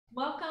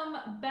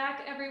Welcome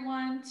back,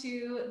 everyone,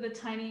 to the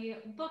Tiny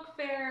Book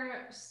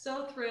Fair.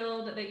 So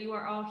thrilled that you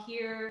are all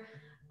here.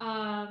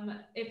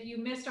 If you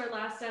missed our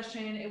last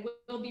session, it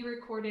will be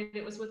recorded.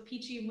 It was with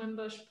Peachy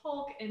Wimbush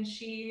Polk, and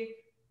she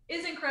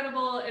is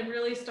incredible and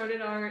really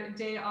started our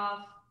day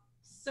off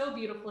so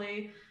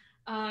beautifully.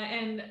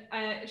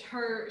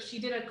 She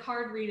did a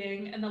card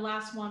reading, and the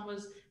last one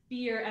was "Be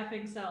Your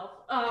Effing Self."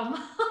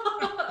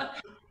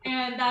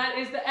 And that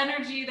is the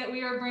energy that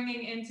we are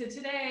bringing into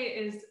today: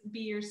 is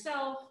be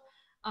yourself,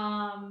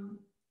 um,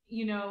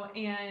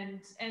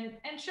 and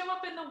show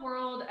up in the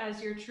world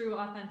as your true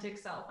authentic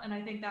self. And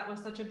I think that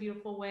was such a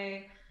beautiful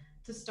way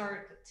to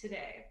start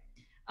today.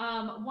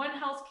 One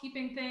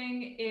housekeeping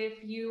thing: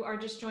 if you are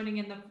just joining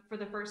in for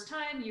the first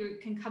time, you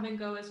can come and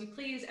go as you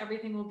please.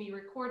 Everything will be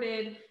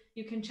recorded.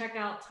 You can check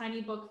out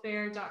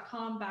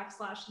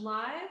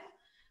tinybookfair.com/live.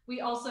 We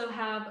also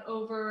have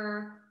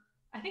over,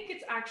 I think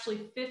it's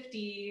actually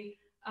 50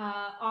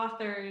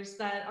 authors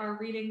that are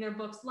reading their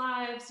books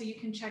live. So you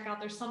can check out,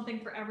 there's something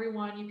for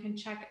everyone. You can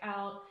check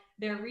out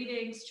their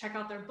readings, check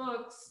out their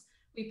books.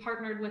 We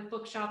partnered with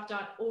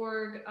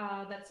bookshop.org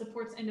that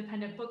supports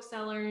independent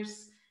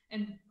booksellers.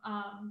 And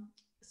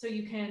so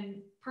you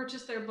can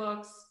purchase their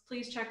books.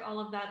 Please check all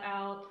of that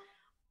out.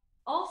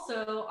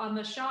 Also, on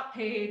the shop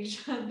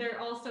page, there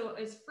also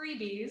is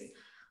freebies.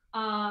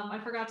 I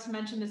forgot to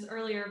mention this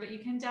earlier, but you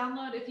can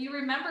download, if you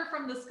remember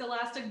from the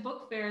Scholastic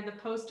Book Fair, the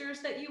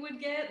posters that you would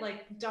get,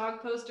 like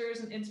dog posters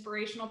and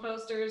inspirational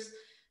posters.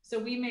 So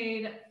we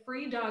made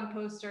free dog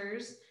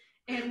posters,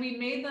 and we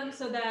made them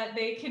so that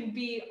they can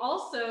be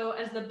also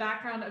as the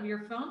background of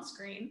your phone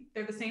screen.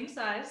 They're the same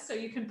size, so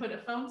you can put a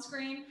phone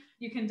screen,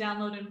 you can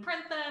download and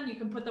print them, you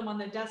can put them on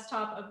the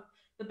desktop of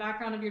the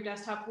background of your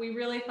desktop. We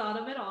really thought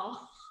of it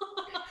all.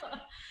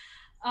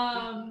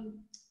 um,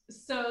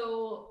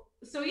 so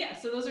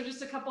those are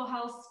just a couple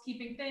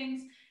housekeeping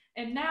things.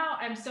 And now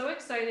I'm so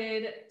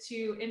excited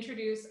to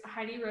introduce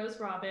Heidi Rose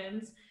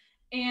Robbins.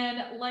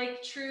 And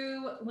like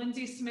true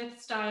Lindsey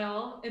Smith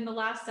style in the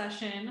last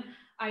session,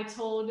 I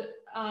told,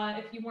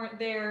 if you weren't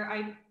there,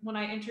 when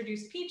I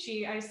introduced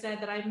Peachy, I said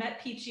that I met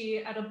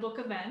Peachy at a book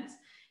event.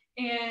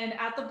 And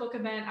at the book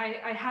event,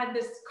 I had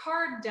this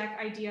card deck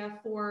idea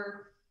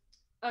for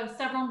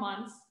several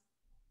months.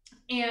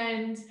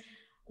 And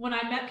when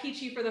I met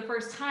Peachy for the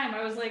first time,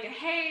 I was like,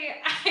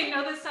 hey, I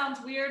know this sounds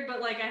weird, but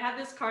like I had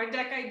this card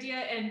deck idea,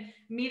 and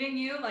meeting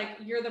you, like,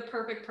 you're the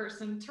perfect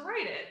person to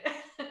write it.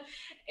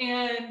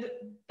 And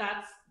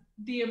that's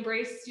the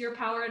Embrace Your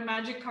Power and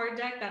Magic card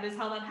deck. That is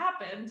how that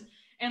happened.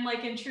 And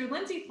like in true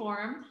Lindsey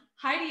form,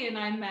 Heidi and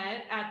I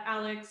met at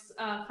Alex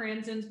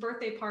Franzen's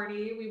birthday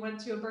party. We went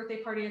to a birthday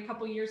party a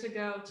couple years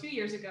ago, 2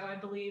 years ago, I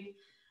believe,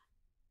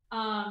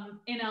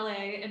 in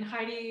LA. And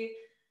Heidi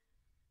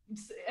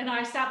and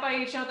I sat by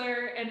each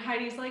other, and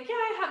Heidi's like, yeah,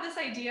 I have this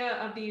idea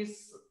of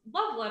these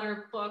love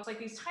letter books, like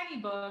these tiny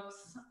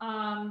books.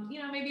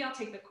 Maybe I'll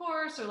take the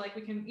course, or like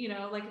we can,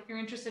 like if you're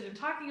interested in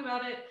talking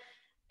about it.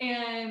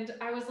 And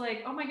I was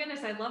like, oh my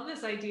goodness, I love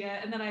this idea.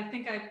 And then I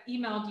think I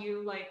emailed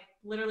you like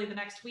literally the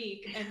next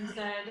week and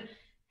said,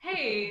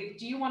 hey,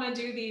 do you want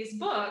to do these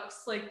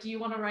books? Like, do you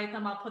want to write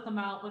them? I'll put them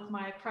out with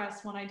my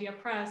press, One Idea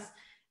Press.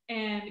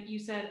 And you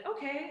said,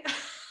 okay.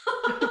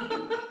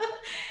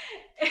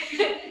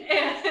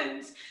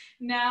 And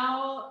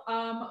now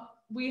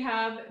we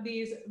have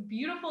these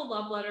beautiful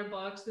love letter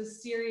books,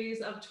 this series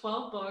of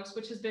 12 books,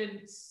 which has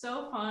been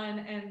so fun.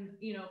 And,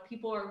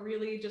 people are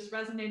really just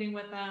resonating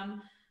with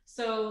them.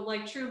 So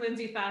like true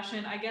Lindsey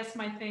fashion, I guess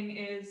my thing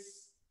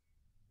is,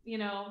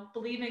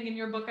 believing in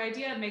your book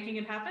idea and making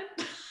it happen.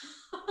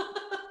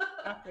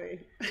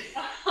 Exactly.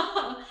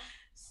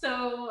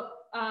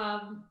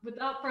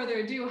 Without further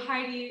ado,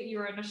 Heidi,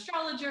 you're an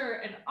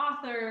astrologer, an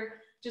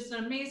author, just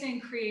an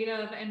amazing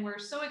creative, and we're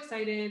so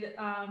excited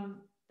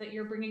that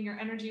you're bringing your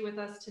energy with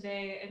us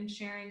today and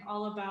sharing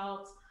all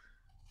about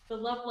the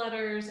love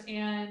letters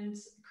and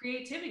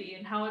creativity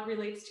and how it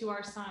relates to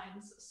our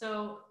signs.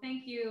 So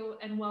thank you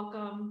and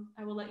welcome.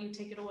 I will let you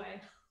take it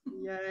away.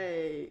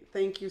 Yay.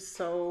 Thank you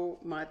so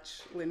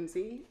much,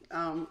 Lindsay.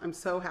 I'm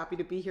so happy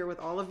to be here with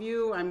all of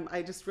you.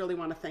 I just really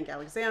want to thank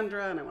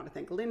Alexandra, and I want to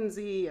thank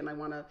Lindsay, and I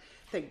want to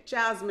thank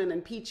Jasmine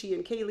and Peachy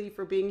and Kaylee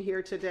for being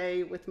here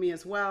today with me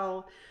as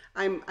well.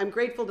 I'm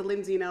grateful to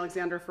Lindsay and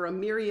Alexandra for a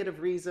myriad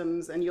of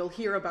reasons, and you'll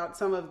hear about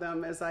some of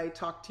them as I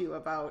talk to you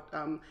about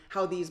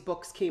how these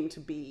books came to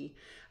be.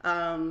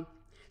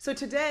 So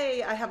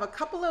today I have a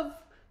couple of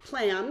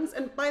plans.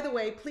 And by the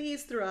way,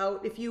 please,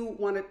 throughout, if you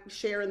want to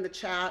share in the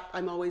chat,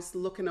 I'm always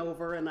looking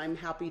over and I'm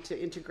happy to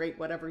integrate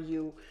whatever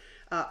you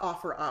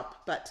offer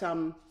up. But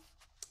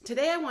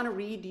today I want to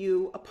read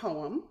you a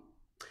poem.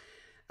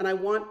 And I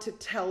want to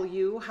tell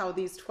you how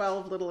these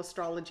 12 little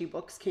astrology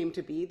books came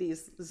to be,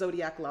 these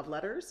zodiac love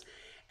letters.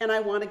 And I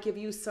want to give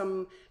you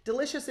some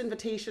delicious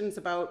invitations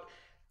about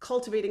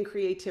cultivating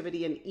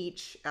creativity in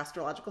each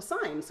astrological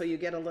sign. So you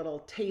get a little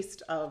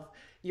taste of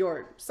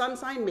your sun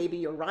sign, maybe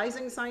your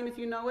rising sign if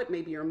you know it,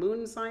 maybe your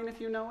moon sign if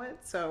you know it.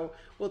 So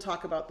we'll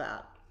talk about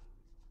that.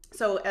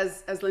 So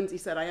as Lindsey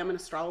said, I am an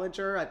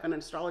astrologer. I've been an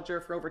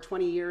astrologer for over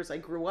 20 years. I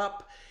grew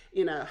up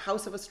in a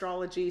house of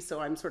astrology, so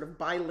I'm sort of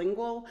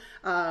bilingual.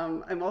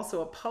 I'm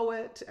also a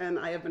poet, and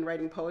I have been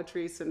writing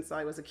poetry since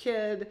I was a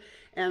kid.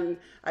 And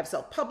I've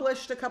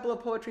self-published a couple of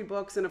poetry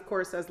books. And of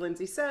course, as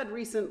Lindsey said,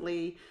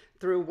 recently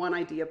through One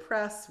Idea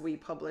Press, we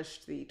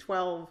published the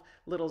 12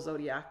 Little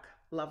Zodiac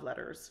love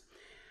letters.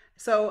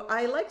 So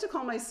I like to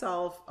call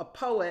myself a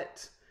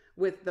poet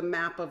with the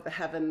map of the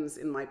heavens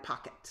in my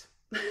pocket.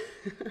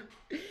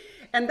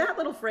 And that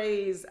little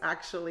phrase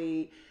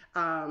actually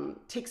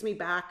takes me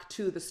back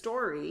to the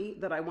story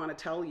that I want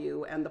to tell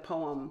you and the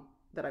poem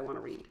that I want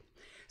to read.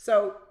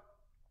 So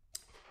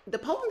the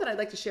poem that I'd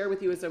like to share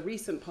with you is a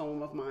recent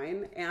poem of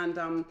mine. And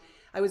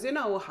I was in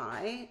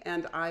Ojai,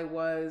 and I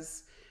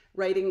was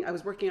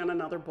working on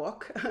another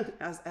book,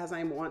 as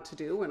I want to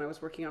do when I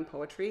was working on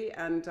poetry.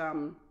 And I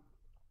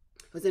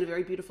was in a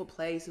very beautiful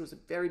place. It was a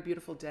very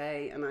beautiful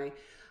day. And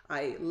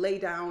I lay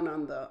down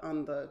on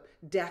the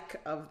deck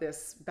of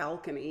this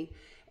balcony,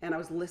 and I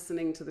was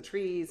listening to the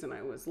trees, and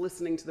I was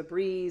listening to the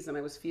breeze, and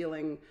I was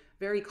feeling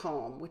very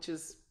calm, which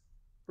is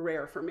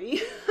rare for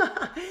me.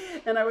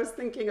 And I was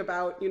thinking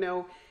about,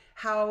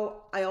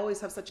 how I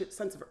always have such a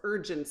sense of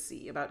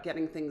urgency about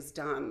getting things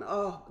done.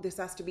 Oh, this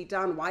has to be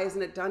done. Why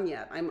isn't it done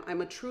yet?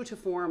 I'm a true to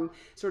form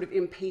sort of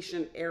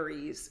impatient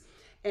Aries.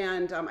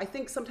 And I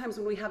think sometimes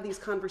when we have these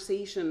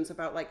conversations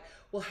about like,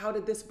 well, how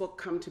did this book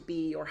come to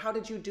be? Or how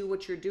did you do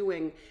what you're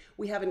doing?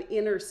 We have an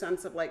inner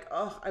sense of like,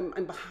 oh,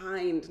 I'm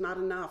behind, not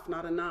enough,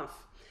 not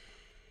enough.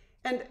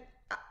 And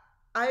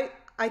I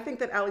think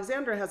that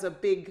Alexandra has a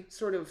big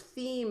sort of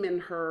theme in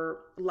her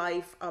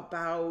life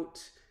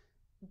about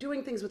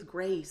doing things with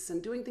grace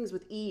and doing things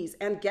with ease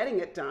and getting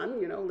it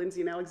done,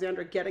 Lindsey and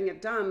Alexandra getting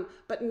it done,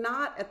 but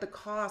not at the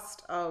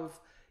cost of,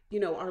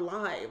 our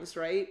lives,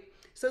 right?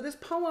 So this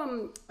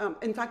poem,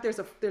 in fact, there's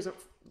a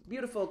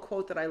beautiful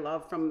quote that I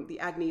love from the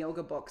Agni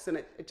Yoga books, and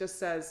it just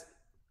says,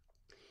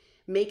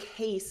 "Make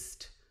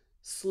haste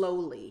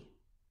slowly,"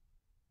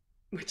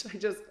 which I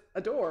just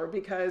adore,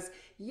 because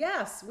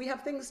yes, we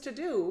have things to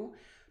do,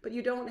 but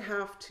you don't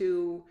have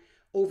to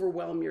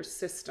overwhelm your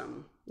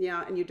system,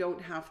 and you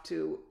don't have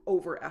to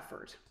over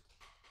effort.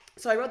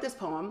 So I wrote this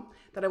poem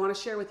that I want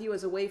to share with you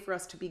as a way for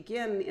us to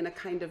begin in a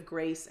kind of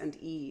grace and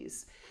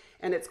ease.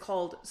 And it's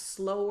called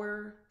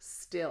Slower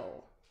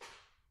Still.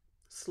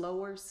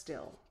 Slower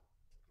Still.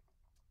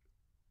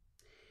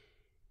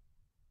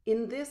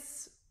 In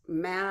this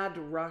mad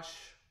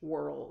rush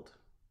world,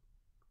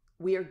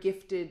 we are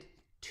gifted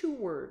 2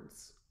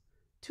 words,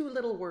 2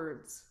 little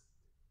words.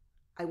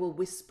 I will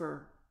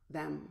whisper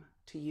them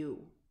to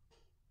you.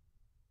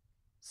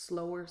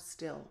 Slower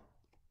still.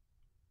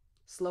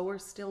 Slower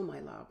still, my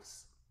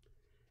loves.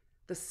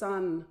 The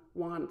sun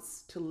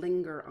wants to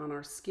linger on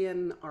our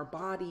skin. Our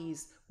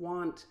bodies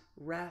want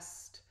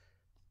rest.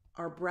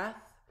 Our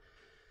breath,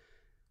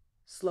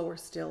 slower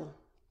still.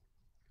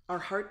 Our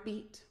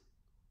heartbeat,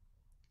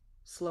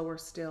 slower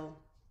still.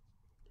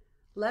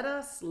 Let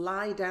us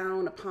lie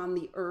down upon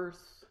the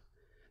earth.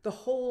 The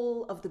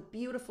whole of the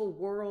beautiful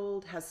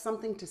world has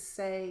something to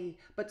say,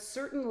 but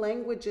certain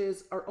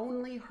languages are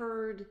only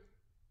heard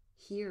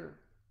here.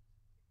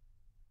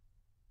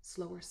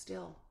 Slower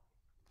still.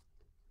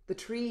 The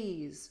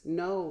trees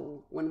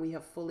know when we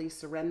have fully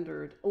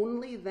surrendered.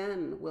 Only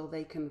then will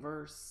they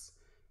converse.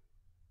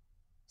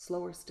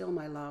 Slower still,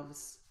 my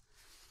loves.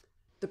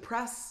 The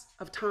press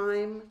of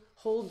time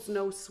holds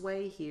no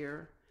sway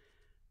here.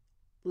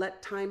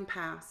 Let time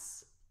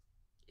pass.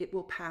 It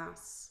will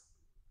pass.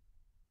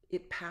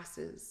 It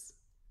passes.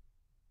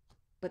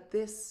 But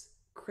this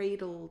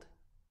cradled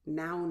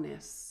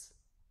nowness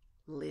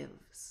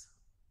lives.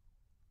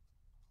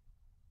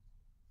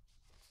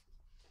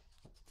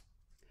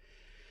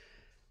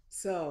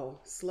 So,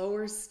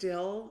 slower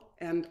still,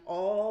 and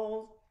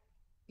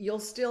you'll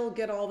still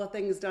get all the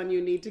things done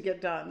you need to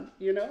get done,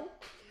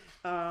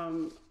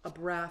 a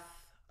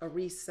breath, a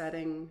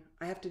resetting.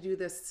 I have to do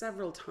this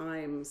several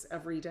times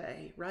every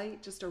day,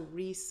 right? Just a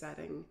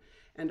resetting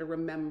and a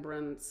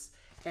remembrance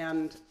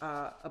and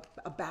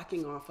a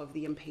backing off of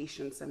the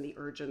impatience and the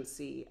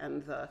urgency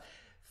and the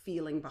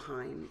feeling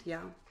behind,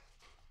 yeah?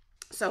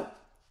 So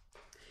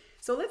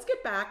let's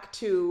get back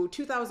to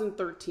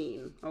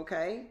 2013,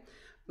 okay?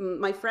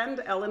 My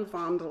friend Ellen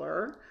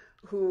Fondler,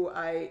 who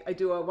I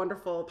do a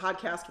wonderful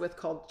podcast with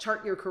called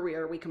Chart Your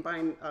Career. We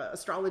combine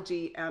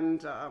astrology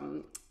and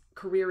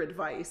career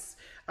advice.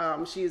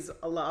 She's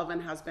a love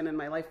and has been in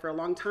my life for a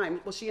long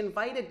time. Well, she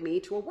invited me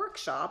to a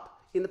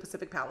workshop in the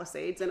Pacific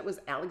Palisades, and it was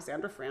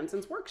Alexandra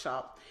Franzen's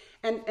workshop.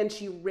 And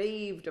she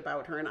raved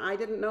about her. And I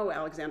didn't know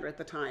Alexandra at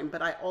the time,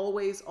 but I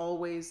always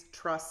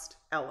trust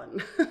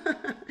Ellen.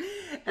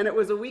 And it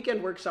was a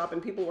weekend workshop,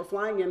 and people were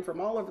flying in from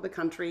all over the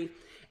country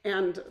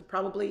and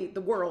probably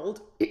the world.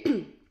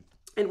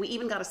 And we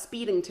even got a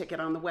speeding ticket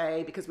on the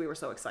way because we were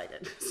so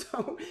excited.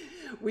 So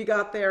we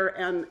got there,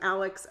 and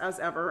Alex,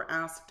 as ever,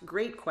 asked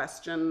great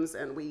questions,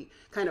 and we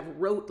kind of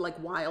wrote like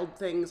wild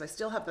things. I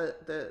still have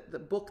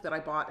the book that I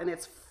bought, and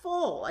it's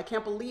full. I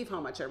can't believe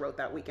how much I wrote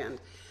that weekend.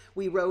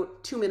 We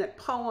wrote 2-minute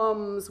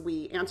poems.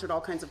 We answered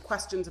all kinds of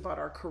questions about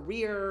our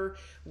career.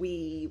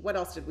 What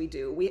else did we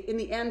do? In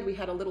the end, we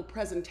had a little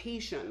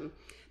presentation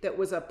that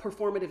was a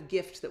performative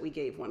gift that we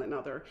gave one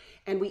another.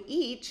 And we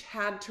each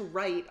had to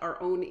write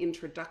our own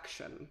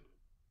introduction.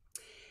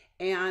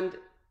 And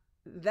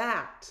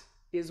that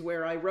is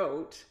where I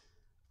wrote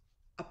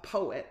a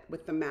poet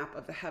with the map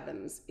of the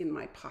heavens in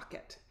my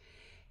pocket.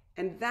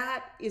 And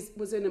that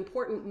was an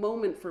important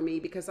moment for me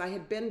because I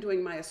had been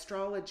doing my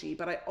astrology,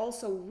 but I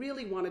also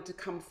really wanted to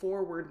come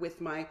forward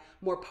with my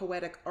more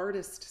poetic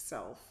artist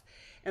self.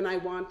 And I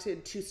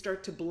wanted to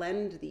start to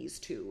blend these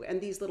two. And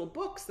these little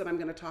books that I'm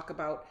going to talk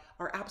about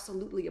are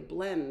absolutely a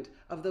blend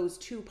of those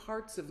two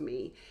parts of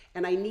me.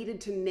 And I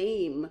needed to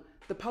name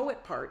the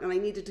poet part, and I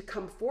needed to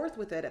come forth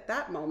with it at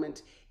that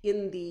moment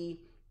in the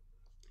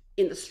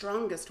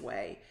strongest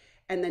way,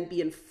 and then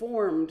be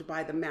informed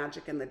by the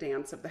magic and the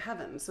dance of the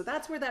heavens. So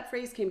that's where that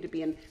phrase came to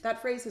be. And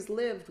that phrase has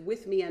lived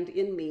with me and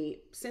in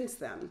me since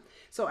then.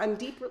 So I'm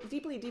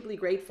deeply, deeply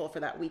grateful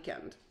for that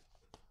weekend.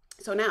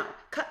 So now,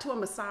 cut to a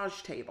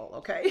massage table,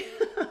 okay?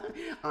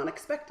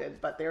 Unexpected,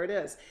 but there it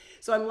is.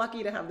 So I'm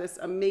lucky to have this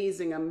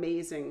amazing,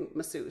 amazing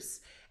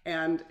masseuse.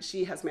 And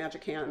she has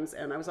magic hands,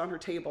 and I was on her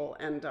table,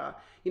 and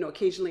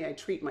occasionally I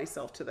treat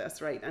myself to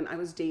this, right? And I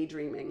was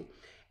daydreaming.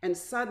 And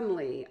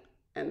suddenly,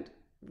 and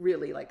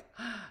really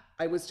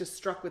I was just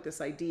struck with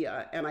this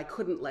idea, and I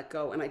couldn't let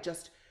go. And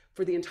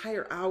for the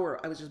entire hour,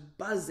 I was just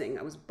buzzing.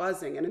 I was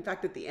buzzing. And in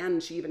fact, at the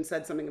end, she even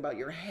said something about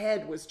your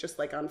head was just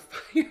like on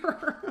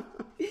fire.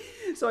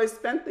 So I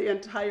spent the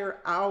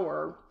entire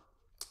hour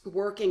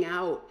working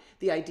out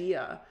the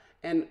idea.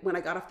 And when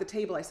I got off the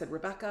table, I said,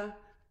 Rebecca,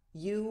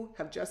 you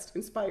have just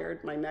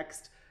inspired my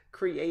next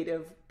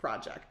creative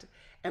project.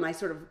 And I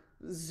sort of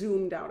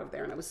zoomed out of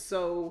there, and I was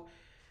so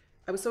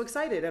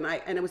excited.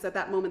 And it was at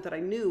that moment that I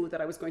knew that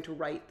I was going to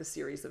write the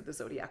series of the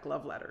Zodiac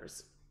love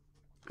letters.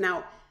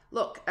 Now,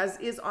 look, as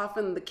is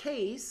often the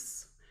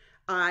case,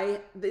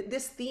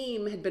 this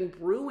theme had been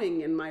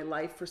brewing in my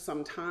life for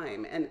some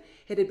time, and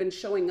it had been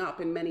showing up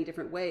in many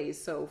different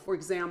ways. So, for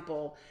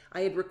example,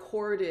 I had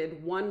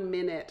recorded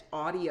 1-minute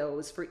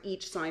audios for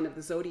each sign of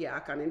the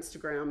Zodiac on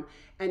Instagram,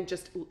 and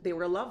they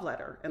were a love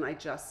letter. And I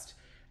just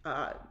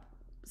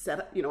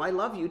said, I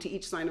love you to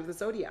each sign of the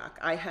Zodiac.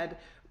 I had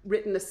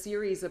written a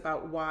series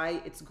about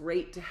why it's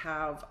great to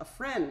have a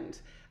friend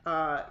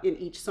in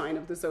each sign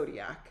of the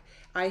Zodiac.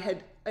 I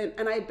had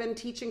been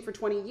teaching for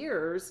 20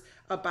 years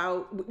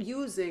about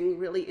using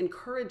really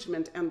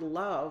encouragement and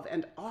love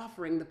and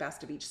offering the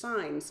best of each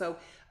sign. So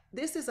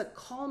this is a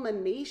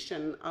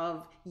culmination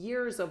of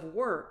years of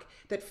work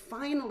that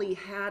finally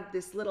had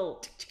this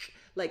little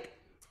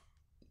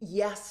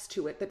yes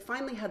to it, that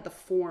finally had the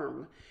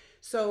form.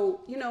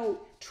 So,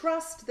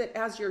 trust that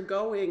as you're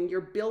going,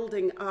 you're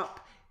building up,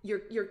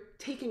 you're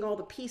taking all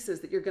the pieces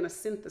that you're going to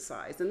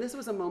synthesize. And this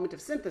was a moment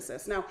of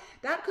synthesis. Now,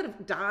 that could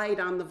have died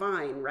on the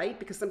vine, right?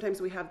 Because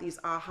sometimes we have these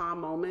aha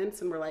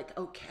moments and we're like,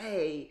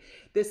 okay,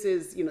 this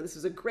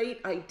is a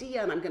great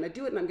idea, and I'm going to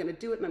do it, and I'm going to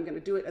do it, and I'm going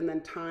to do it. And then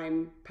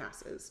time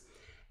passes.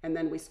 And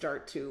then we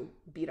start to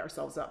beat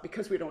ourselves up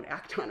because we don't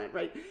act on it,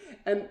 right?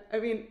 And I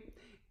mean,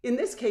 in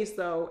this case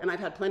though, and I've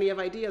had plenty of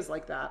ideas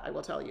like that, I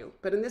will tell you,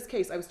 but in this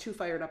case, I was too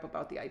fired up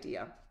about the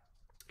idea.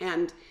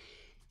 And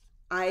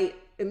I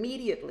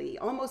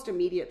almost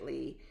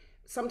immediately,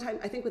 sometime,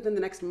 I think within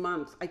the next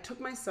month, I took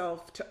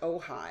myself to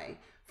Ojai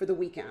for the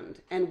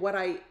weekend. And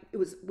it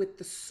was with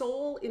the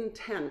sole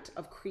intent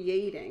of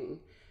creating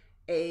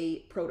a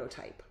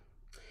prototype.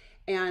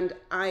 And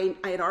I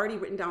had already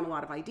written down a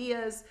lot of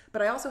ideas,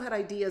 but I also had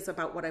ideas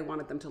about what I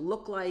wanted them to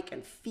look like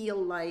and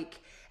feel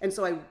like. And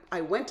so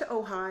I went to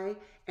Ojai,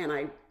 and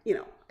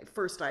at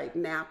first I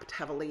napped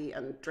heavily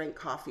and drank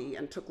coffee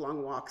and took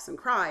long walks and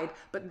cried.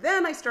 But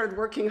then I started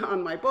working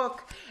on my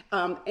book,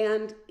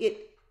 and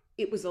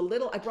it was a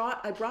little.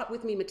 I brought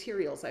with me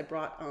materials. I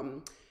brought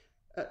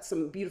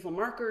some beautiful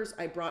markers.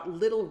 I brought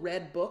little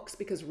red books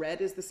because red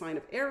is the sign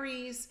of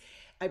Aries.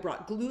 I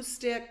brought glue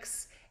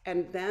sticks,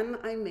 and then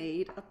I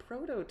made a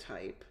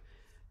prototype,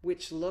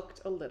 which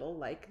looked a little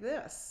like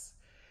this.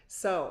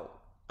 So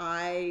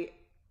let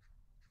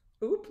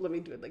me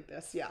do it like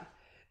this. Yeah.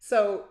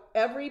 So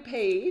every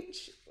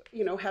page,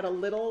 had a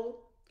little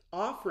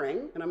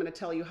offering, and I'm going to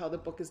tell you how the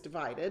book is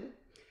divided.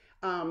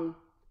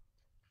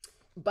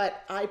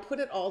 But I put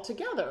it all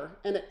together,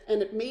 and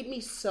it made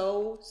me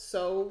so,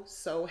 so,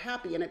 so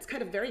happy. And it's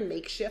kind of very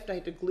makeshift. I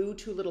had to glue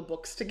 2 little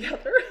books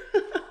together.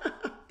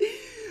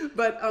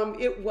 But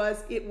it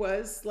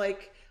was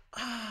like,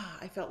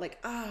 I felt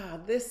like,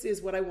 this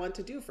is what I want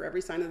to do for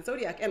every sign of the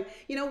Zodiac. And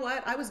you know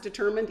what? I was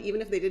determined,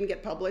 even if they didn't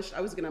get published,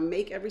 I was going to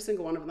make every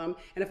single one of them.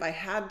 And if I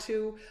had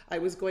to, I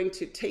was going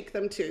to take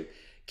them to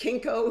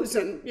Kinko's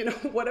and,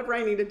 whatever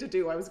I needed to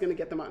do, I was going to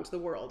get them out into the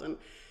world. And,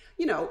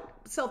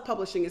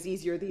 self-publishing is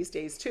easier these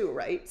days too,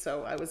 right?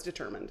 So I was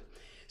determined.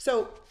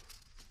 So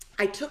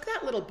I took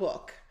that little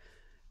book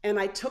and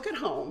I took it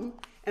home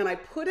and I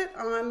put it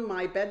on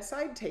my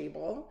bedside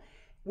table,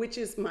 which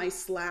is my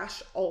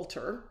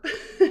 /altar.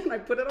 And I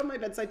put it on my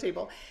bedside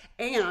table,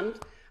 and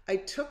I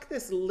took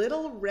this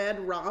little red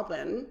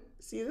robin.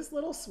 See this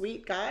little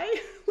sweet guy?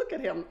 Look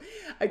at him.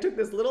 I took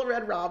this little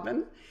red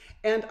robin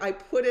and I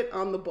put it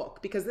on the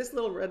book, because this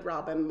little red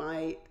robin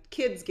my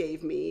kids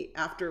gave me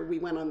after we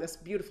went on this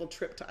beautiful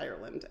trip to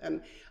Ireland.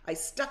 And I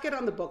stuck it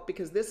on the book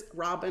because this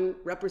robin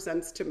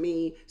represents to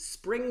me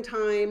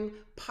springtime,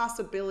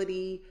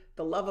 possibility,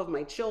 the love of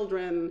my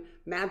children,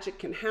 magic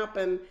can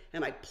happen.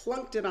 And I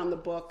plunked it on the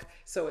book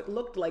so it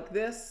looked like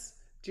this.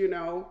 Do you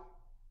know?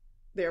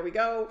 There we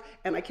go.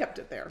 And I kept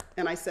it there.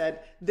 And I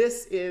said,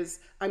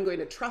 I'm going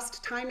to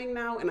trust timing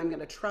now, and I'm going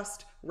to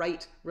trust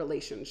right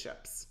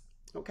relationships.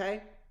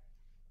 Okay?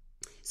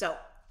 So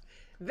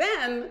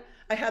then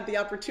I had the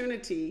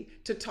opportunity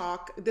to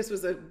talk. This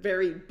was a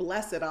very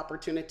blessed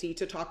opportunity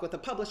to talk with a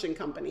publishing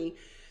company,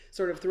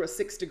 sort of through a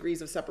 6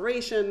 degrees of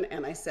separation.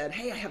 And I said,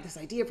 hey, I have this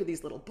idea for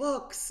these little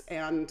books,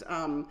 and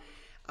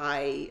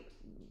I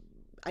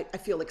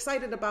feel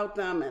excited about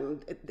them,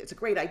 and it's a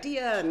great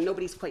idea, and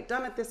nobody's quite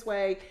done it this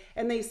way.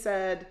 And they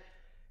said,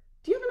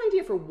 do you have an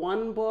idea for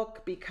one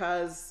book?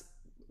 Because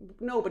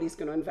nobody's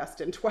going to invest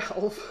in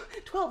 12.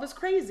 12 is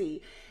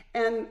crazy.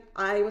 And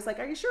I was like,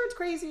 are you sure it's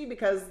crazy?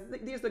 Because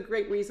these are the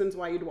great reasons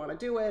why you'd want to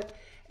do it.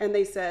 And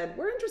they said,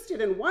 we're interested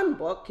in one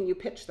book. Can you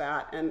pitch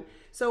that? And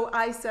so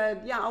I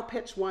said, yeah, I'll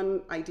pitch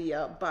one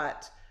idea.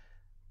 But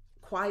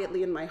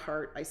quietly in my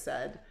heart, I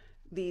said,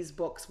 these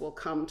books will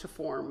come to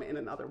form in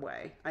another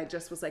way. I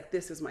just was like,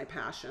 this is my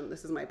passion.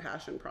 This is my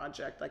passion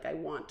project. Like, I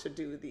want to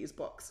do these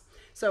books.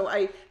 So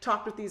I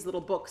talked with these little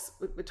books.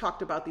 We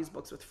talked about these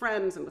books with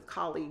friends and with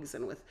colleagues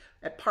and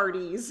at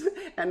parties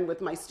and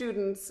with my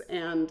students.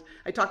 And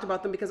I talked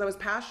about them because I was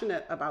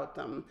passionate about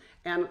them.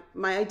 And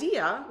my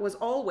idea was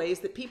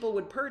always that people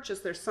would purchase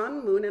their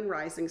sun, moon, and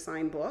rising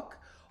sign book,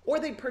 or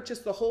they'd purchase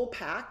the whole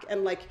pack,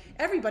 and like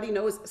everybody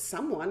knows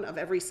someone of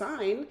every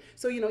sign.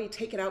 So, you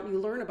take it out and you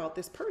learn about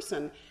this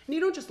person. And you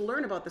don't just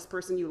learn about this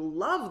person, you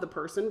love the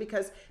person,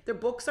 because their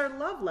books are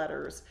love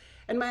letters.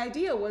 And my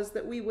idea was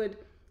that we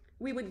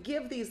would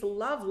give these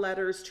love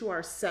letters to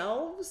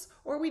ourselves,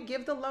 or we'd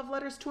give the love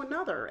letters to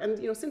another.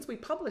 And, since we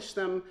published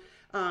them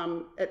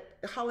at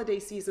holiday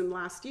season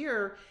last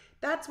year,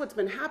 that's what's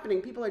been happening.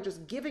 People are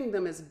just giving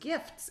them as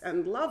gifts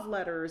and love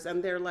letters,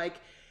 and they're like,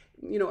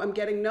 I'm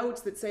getting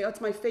notes that say, oh,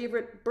 it's my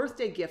favorite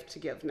birthday gift to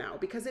give now,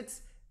 because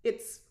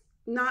it's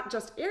not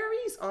just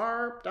Aries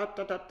are da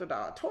da da da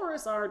da,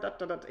 Taurus are da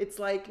da da. It's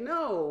like,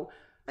 no,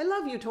 I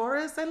love you,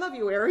 Taurus. I love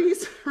you,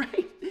 Aries,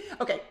 right?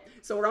 Okay,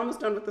 so we're almost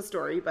done with the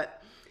story,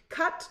 but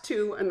cut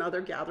to another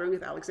gathering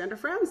with Alexandra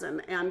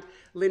Franzen. And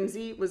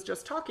Lindsey was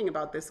just talking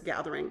about this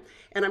gathering.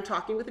 And I'm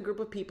talking with a group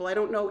of people. I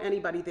don't know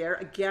anybody there.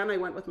 Again, I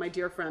went with my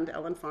dear friend,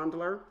 Ellen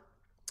Fondler.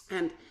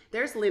 And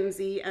there's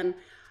Lindsey, and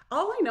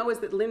all I know is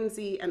that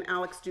Lindsey and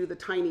Alex do the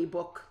tiny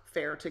book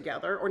fair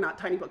together, or not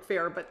tiny book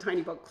fair, but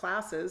tiny book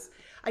classes.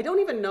 I don't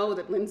even know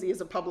that Lindsey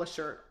is a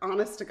publisher.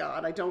 Honest to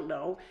God, I don't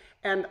know.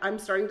 And I'm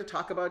starting to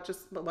talk about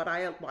just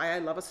why I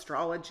love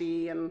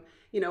astrology, and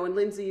and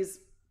Lindsey's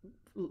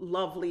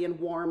lovely and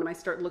warm, and I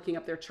start looking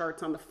up their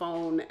charts on the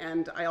phone.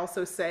 And I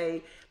also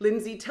say,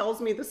 Lindsey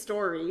tells me the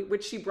story,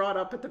 which she brought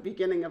up at the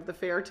beginning of the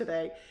fair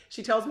today.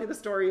 She tells me the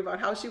story about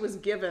how she was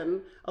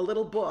given a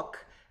little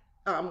book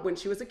when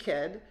she was a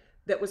kid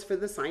that was for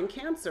the sign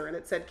Cancer, and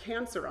it said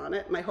Cancer on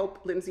it. And I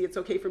hope, Lindsey, it's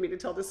okay for me to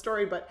tell this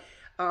story, but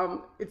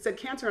it said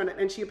Cancer on it,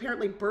 and she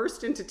apparently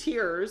burst into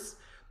tears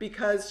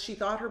because she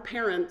thought her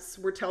parents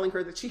were telling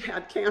her that she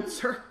had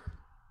cancer.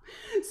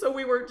 So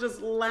we were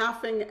just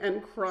laughing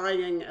and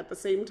crying at the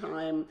same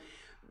time,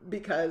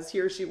 because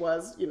here she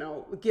was,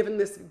 given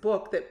this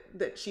book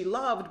that she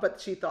loved, but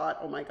she thought,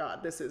 oh my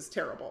God, this is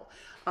terrible.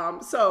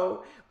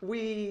 So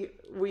we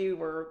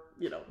were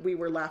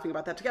laughing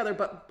about that together,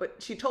 but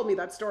she told me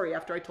that story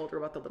after I told her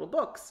about the little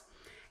books.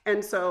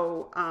 And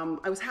so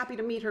I was happy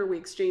to meet her. We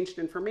exchanged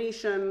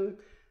information.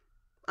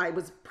 I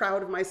was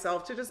proud of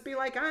myself to just be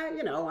like,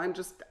 I'm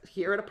just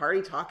here at a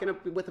party talking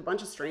with a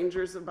bunch of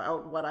strangers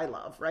about what I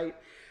love, right?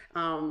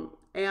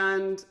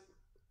 And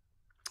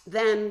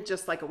then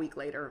just like a week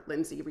later,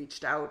 Lindsey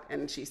reached out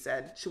and she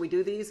said, should we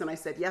do these? And I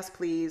said, yes,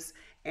 please.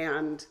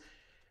 And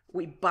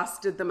we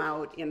busted them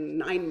out in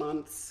 9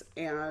 months,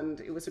 and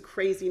it was a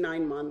crazy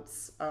 9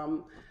 months.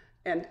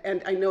 And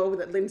I know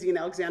that Lindsey and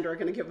Alexandra are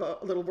going to give a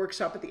little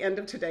workshop at the end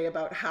of today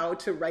about how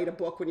to write a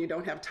book when you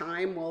don't have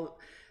time. Well,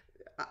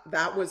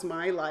 that was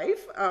my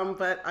life.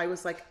 But I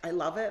was like, I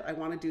love it. I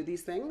want to do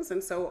these things.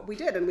 And so we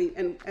did.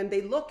 And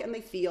they look and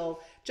they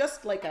feel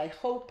just like I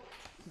hope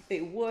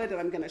they would. And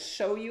I'm going to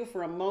show you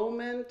for a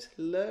moment.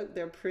 Look,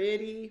 they're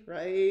pretty,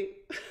 right?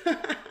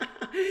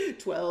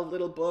 12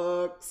 little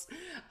books.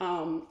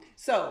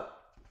 So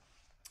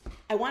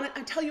I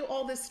tell you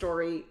all this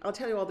story. I'll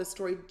tell you all this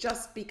story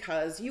just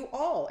because you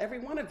all, every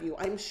one of you,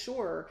 I'm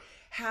sure,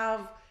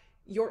 have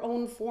your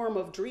own form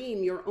of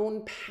dream, your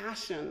own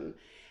passion.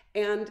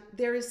 And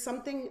there is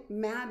something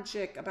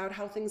magic about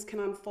how things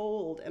can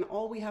unfold. And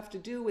all we have to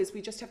do is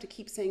we just have to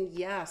keep saying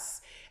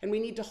yes. And we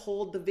need to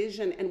hold the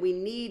vision, and we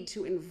need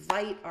to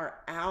invite our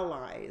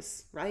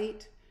allies,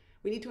 right?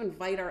 We need to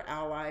invite our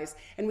allies,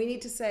 and we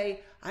need to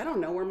say, I don't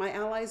know where my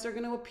allies are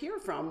going to appear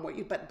from,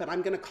 but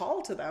I'm going to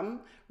call to them,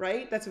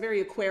 right? That's a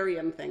very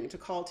Aquarian thing, to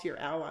call to your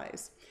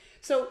allies.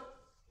 So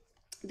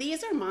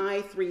these are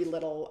my three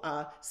little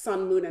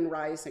sun, moon, and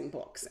rising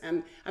books.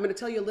 And I'm going to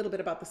tell you a little bit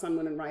about the sun,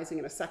 moon, and rising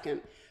in a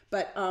second.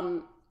 But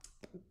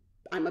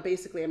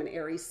basically I'm an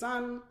Aries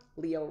sun,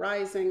 Leo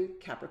rising,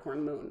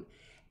 Capricorn moon.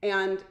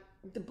 And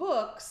the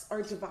books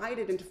are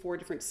divided into 4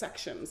 different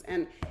sections,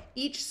 and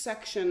each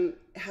section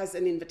has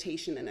an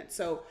invitation in it.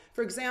 So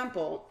for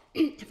example,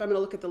 if I'm going to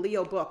look at the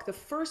Leo book, the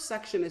first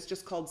section is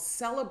just called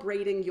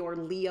Celebrating Your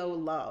Leo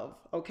Love.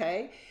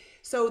 Okay.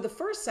 So the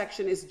first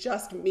section is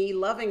just me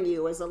loving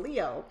you as a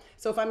Leo.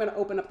 So if I'm going to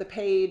open up the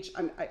page,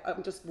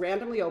 I'm just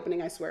randomly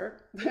opening, I swear.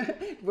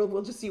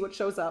 we'll just see what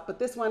shows up. But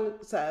this one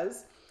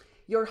says,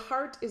 your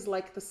heart is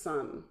like the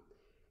sun.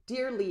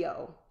 Dear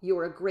Leo, you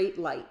are a great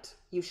light.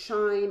 You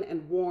shine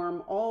and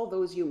warm all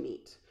those you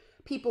meet.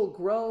 People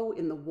grow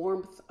in the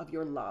warmth of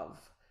your love.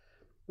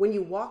 When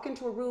you walk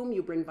into a room,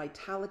 you bring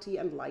vitality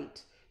and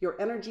light. Your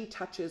energy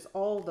touches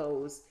all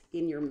those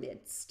in your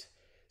midst.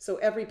 So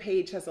every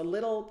page has a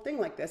little thing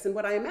like this. And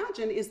what I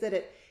imagine is that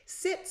it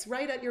sits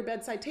right at your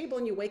bedside table,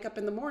 and you wake up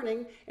in the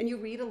morning and you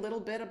read a little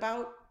bit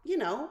about,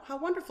 how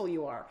wonderful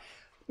you are.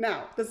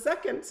 Now, the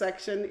second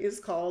section is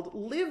called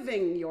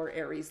Living Your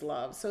Aries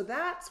Love. So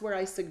that's where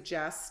I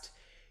suggest,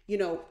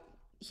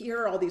 here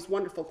are all these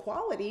wonderful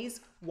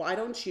qualities. Why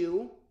don't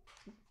you,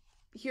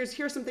 here's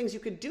some things you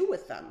could do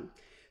with them.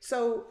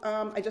 So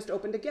I just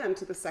opened again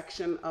to the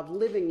section of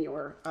Living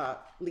Your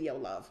Leo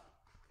Love.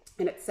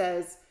 And it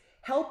says,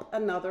 help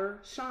another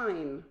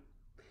shine.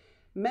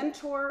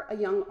 Mentor a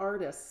young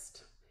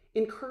artist.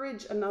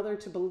 Encourage another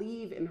to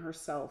believe in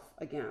herself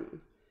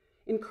again.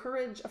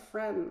 Encourage a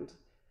friend.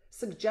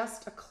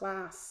 Suggest a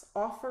class.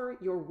 Offer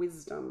your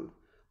wisdom.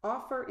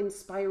 Offer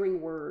inspiring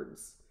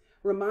words.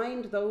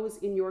 Remind those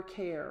in your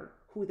care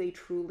who they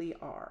truly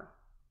are.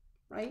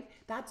 Right?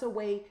 That's a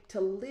way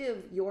to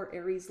live your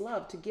Aries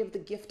love, to give the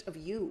gift of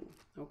you.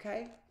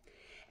 Okay?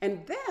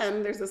 And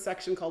then there's a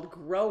section called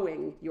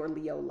Growing Your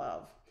Leo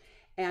Love.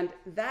 And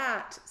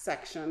that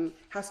section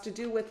has to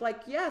do with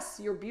yes,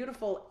 you're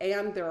beautiful,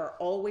 and there are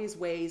always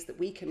ways that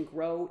we can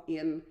grow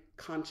in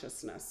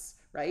consciousness,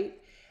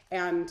 right?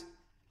 And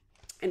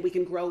we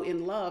can grow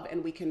in love,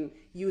 and we can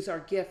use our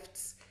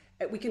gifts.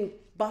 We can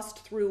bust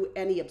through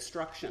any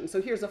obstruction.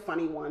 So here's a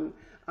funny one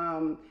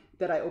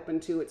that I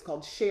opened to. It's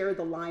called Share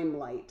the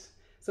Limelight.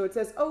 So it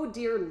says, oh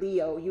dear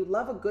Leo, you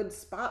love a good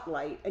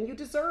spotlight and you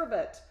deserve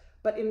it,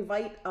 but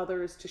invite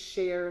others to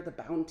share the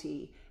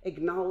bounty,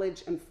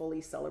 acknowledge and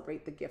fully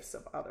celebrate the gifts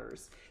of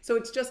others. So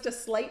it's just a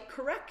slight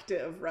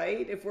corrective,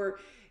 right?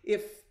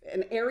 If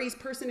an Aries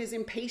person is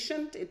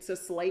impatient, it's a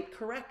slight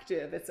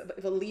corrective.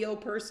 If a Leo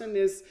person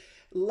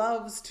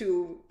loves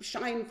to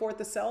shine forth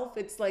the self,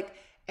 it's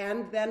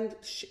and then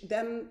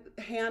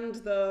hand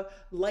the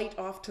light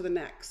off to the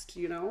next,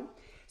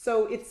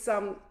 So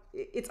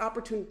it's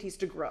opportunities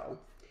to grow.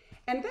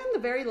 And then the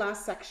very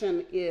last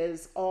section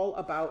is all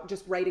about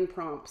just writing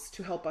prompts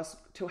to help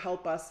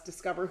us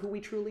discover who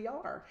we truly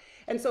are.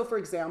 And so, for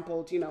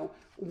example,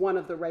 one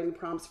of the writing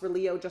prompts for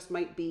Leo just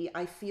might be,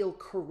 I feel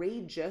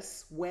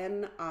courageous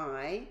when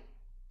I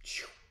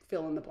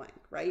fill in the blank,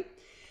 right?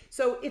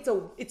 So it's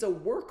a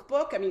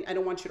workbook. I mean, I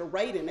don't want you to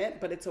write in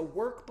it, but it's a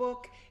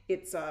workbook.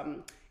 It's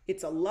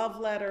a love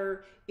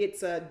letter.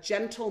 It's a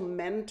gentle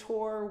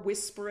mentor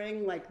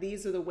whispering,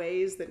 these are the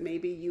ways that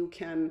maybe you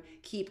can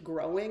keep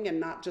growing and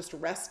not just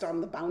rest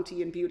on the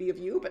bounty and beauty of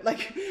you, but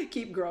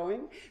keep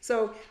growing.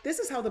 So this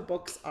is how the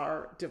books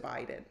are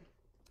divided.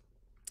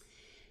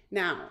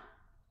 Now,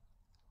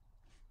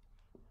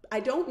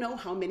 I don't know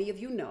how many of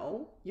you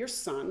know your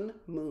sun,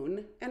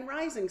 moon, and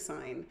rising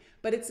sign,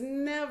 but it's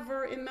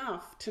never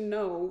enough to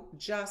know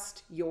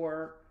just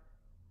your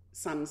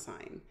sun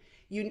sign.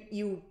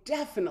 You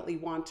definitely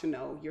want to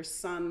know your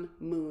sun,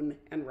 moon,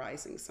 and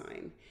rising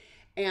sign.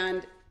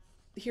 And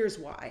here's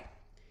why.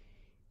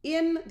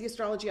 In the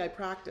astrology I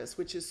practice,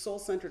 which is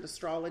soul-centered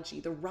astrology,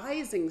 the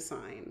rising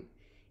sign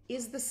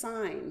is the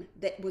sign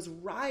that was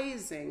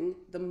rising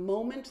the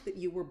moment that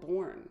you were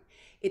born.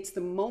 It's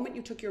the moment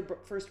you took your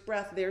first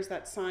breath, there's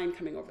that sign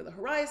coming over the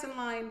horizon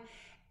line,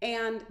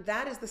 and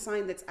that is the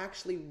sign that's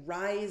actually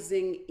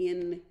rising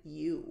in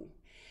you.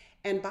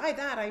 And by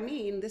that, I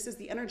mean, this is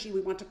the energy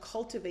we want to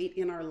cultivate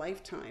in our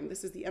lifetime.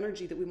 This is the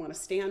energy that we want to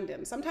stand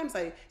in. Sometimes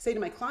I say to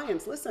my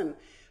clients, listen,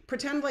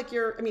 pretend like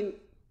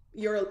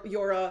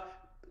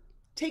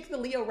take the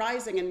Leo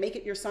rising and make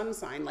it your sun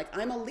sign.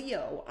 I'm a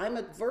Leo, I'm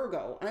a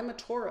Virgo, I'm a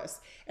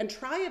Taurus, and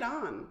try it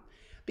on,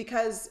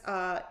 because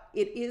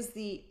it is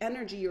the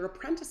energy you're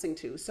apprenticing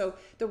to. So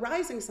the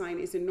rising sign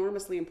is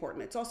enormously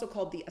important. It's also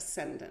called the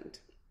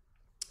ascendant.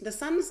 The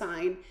sun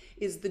sign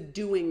is the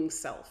doing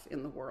self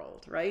in the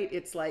world, right?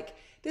 It's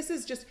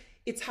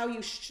it's how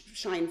you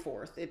shine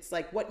forth. It's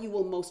what you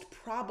will most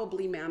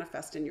probably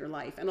manifest in your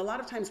life. And a lot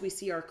of times we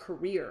see our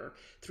career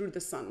through the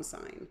sun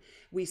sign.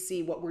 We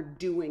see what we're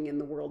doing in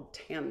the world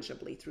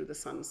tangibly through the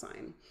sun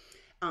sign.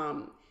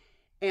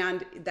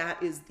 And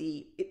that is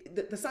the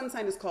sun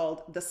sign is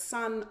called the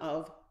sun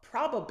of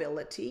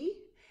probability,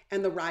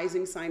 and the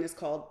rising sign is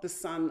called the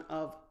sun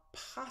of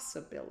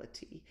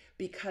possibility,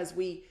 because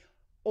we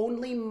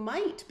only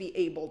might be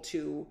able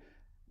to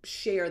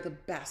share the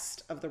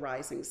best of the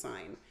rising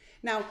sign.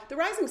 Now, the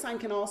rising sign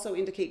can also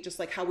indicate just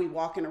like how we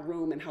walk in a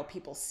room and how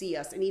people see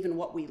us and even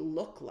what we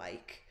look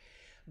like.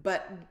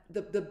 But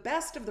the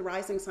best of the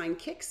rising sign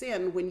kicks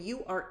in when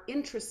you are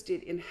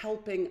interested in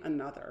helping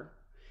another.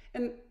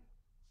 And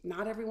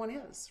not everyone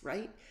is,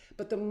 right?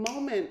 But the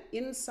moment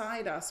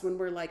inside us when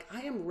we're like,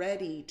 I am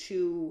ready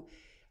to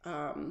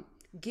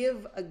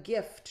give a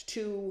gift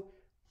to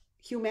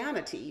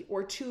humanity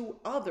or to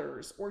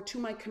others or to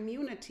my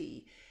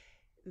community,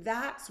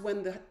 that's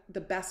when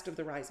the best of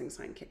the rising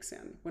sign kicks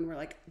in, when we're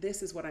like,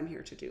 this is what I'm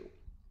here to do.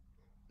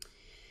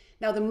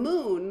 Now the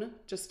moon,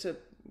 just to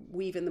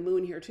weave in the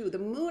moon here too, the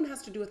moon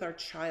has to do with our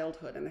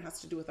childhood, and it has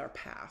to do with our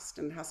past,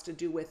 and it has to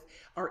do with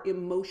our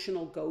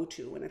emotional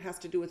go-to, and it has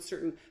to do with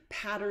certain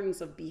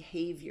patterns of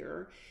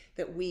behavior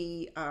that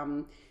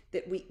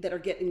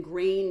that get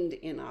ingrained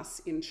in us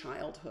in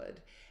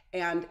childhood.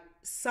 And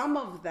some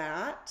of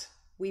that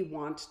we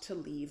want to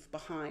leave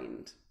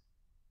behind.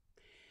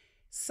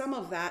 Some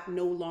of that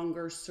no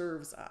longer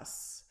serves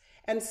us.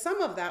 And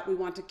some of that we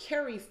want to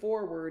carry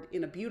forward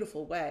in a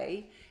beautiful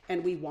way,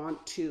 and we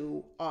want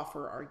to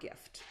offer our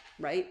gift,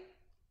 right?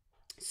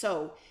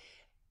 So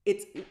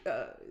it's,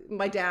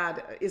 my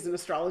dad is an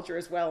astrologer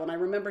as well, and I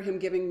remember him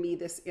giving me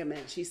this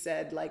image. He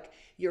said, like,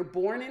 you're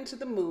born into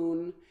the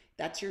moon,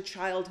 that's your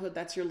childhood,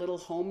 that's your little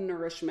home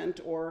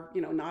nourishment, or,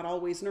 you know, not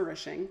always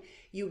nourishing.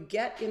 You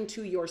get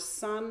into your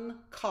sun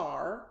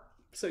car,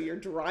 so you're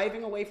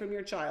driving away from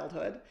your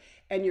childhood,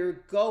 and you're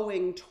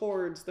going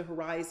towards the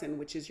horizon,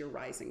 which is your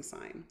rising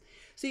sign.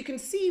 So you can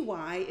see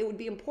why it would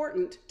be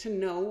important to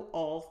know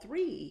all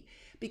three,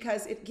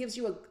 because it gives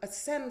you a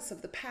sense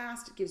of the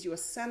past, it gives you a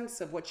sense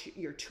of what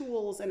your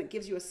tools, and it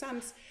gives you a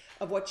sense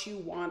of what you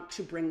want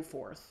to bring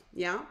forth.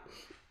 Yeah?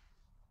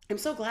 I'm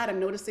so glad I'm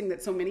noticing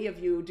that so many of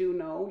you do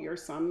know your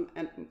sun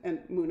and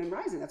moon and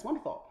rising. That's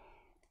wonderful.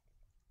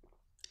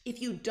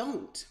 If you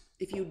don't,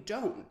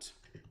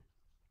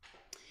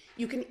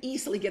 you can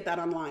easily get that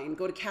online.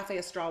 Go to Cafe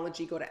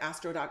Astrology, go to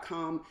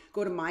astro.com,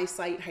 go to my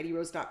site,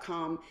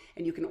 HeidiRose.com,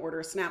 and you can order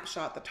a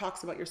snapshot that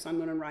talks about your sun,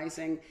 moon, and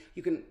rising.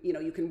 You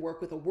can work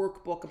with a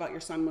workbook about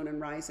your sun, moon,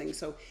 and rising.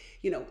 So,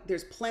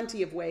 there's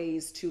plenty of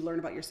ways to learn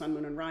about your sun,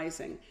 moon, and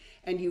rising.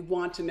 And you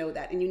want to know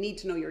that. And you need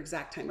to know your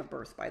exact time of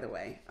birth, by the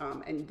way,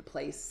 and the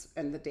place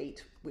and the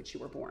date which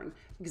you were born.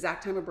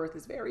 Exact time of birth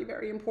is very,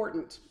 very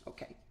important.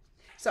 Okay.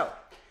 So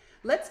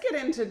let's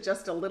get into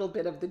just a little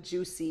bit of the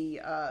juicy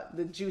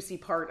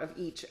part of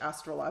each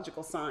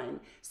astrological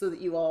sign, so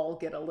that you all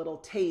get a little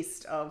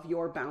taste of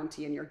your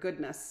bounty and your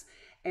goodness.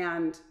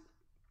 And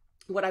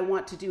what I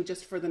want to do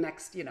just for the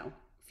next,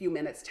 few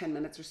minutes, 10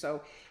 minutes or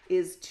so,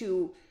 is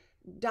to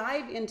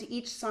dive into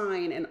each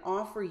sign and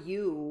offer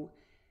you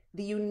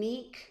the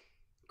unique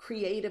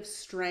creative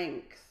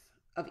strength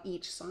of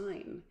each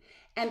sign.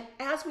 And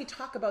as we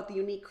talk about the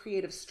unique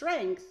creative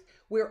strength,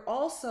 we're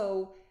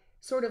also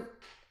sort of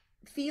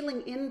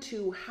feeling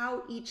into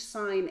how each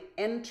sign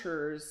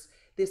enters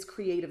this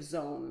creative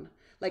zone,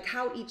 like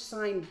how each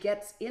sign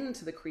gets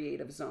into the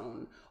creative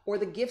zone, or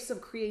the gifts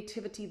of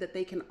creativity that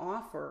they can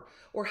offer,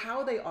 or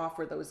how they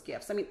offer those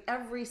gifts. I mean,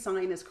 every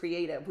sign is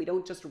creative. We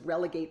don't just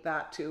relegate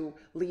that to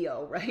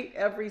Leo, right?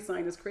 Every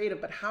sign is creative,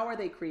 but how are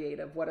they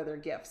creative? What are their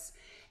gifts?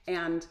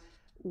 And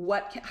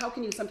how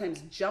can you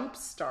sometimes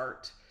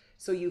jumpstart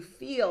so you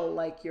feel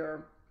like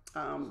you're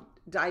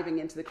diving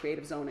into the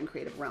creative zone and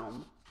creative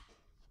realm?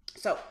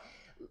 So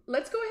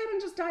let's go ahead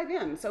and just dive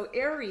in. So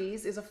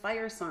Aries is a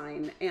fire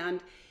sign,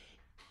 and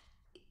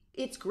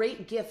its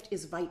great gift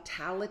is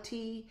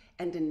vitality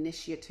and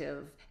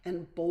initiative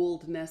and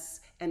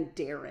boldness and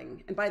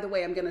daring. And by the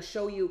way, I'm going to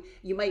show you,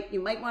 you might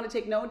want to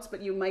take notes,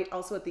 but you might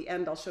also at the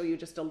end, I'll show you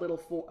just a little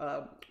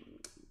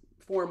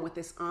form with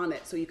this on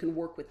it so you can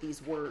work with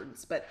these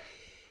words. But,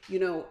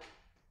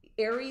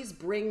 Aries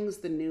brings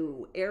the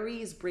new.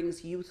 Aries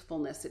brings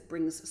youthfulness. It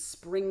brings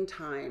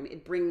springtime.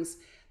 It brings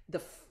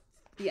the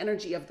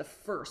energy of the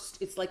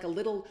first. It's like a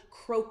little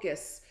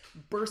crocus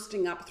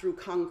bursting up through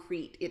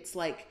concrete. It's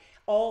like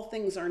all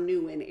things are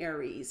new in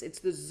Aries. It's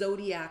the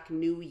zodiac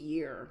new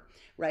year,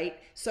 right?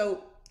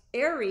 So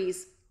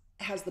Aries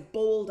has the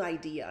bold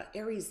idea.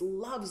 Aries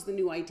loves the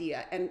new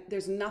idea, and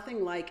there's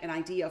nothing like an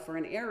idea for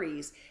an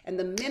Aries. And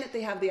the minute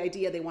they have the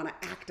idea, they want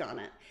to act on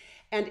it.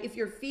 And if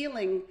you're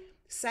feeling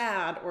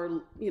sad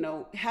or,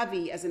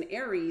 heavy as an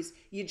Aries,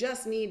 you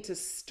just need to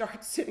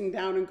start sitting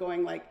down and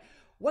going like,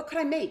 what could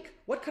I make?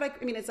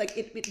 It's like,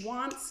 it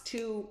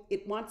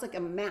wants like a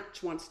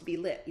match wants to be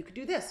lit. You could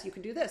do this, you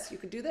could do this, you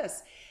could do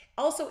this.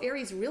 Also,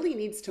 Aries really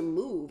needs to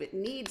move. It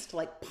needs to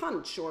like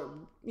punch or,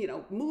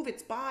 move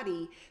its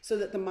body so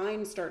that the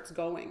mind starts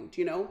going,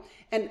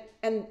 And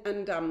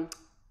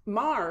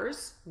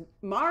Mars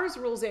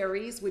rules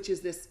Aries, which is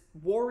this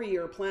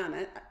warrior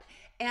planet,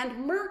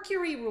 and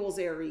Mercury rules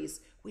Aries,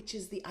 which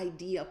is the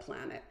idea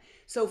planet.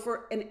 So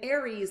for an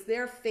Aries,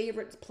 their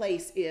favorite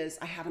place is,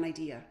 I have an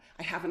idea.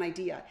 I have an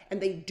idea. And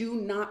they do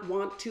not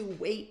want to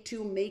wait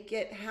to make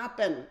it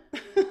happen.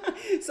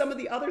 Some of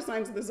the other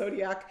signs of the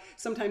zodiac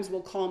sometimes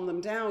will calm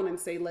them down and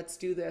say, let's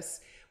do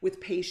this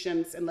with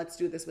patience and let's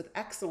do this with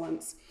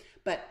excellence.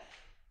 But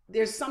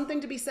there's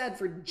something to be said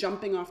for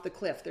jumping off the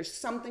cliff. There's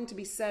something to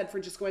be said for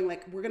just going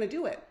like, we're going to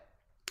do it.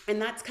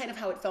 And that's kind of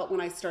how it felt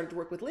when I started to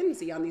work with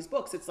Lindsey on these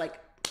books. It's like,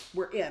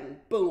 we're in,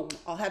 boom.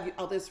 I'll have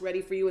all this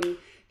ready for you in,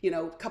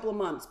 a couple of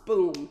months,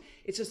 boom.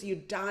 It's just you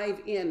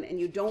dive in and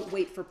you don't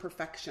wait for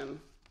perfection.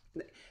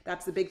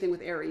 That's the big thing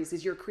with Aries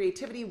is your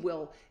creativity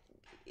will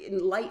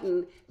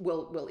enlighten,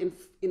 will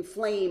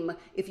inflame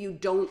if you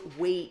don't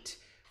wait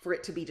for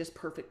it to be just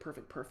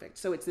perfect.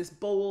 So it's this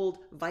bold,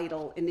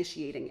 vital,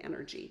 initiating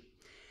energy.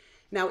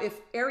 Now,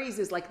 if Aries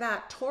is like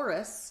that,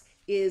 Taurus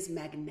is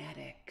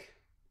magnetic.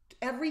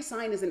 Every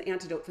sign is an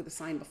antidote for the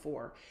sign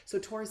before. So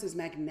Taurus is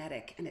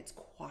magnetic and it's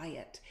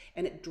quiet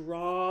and it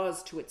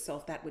draws to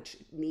itself that which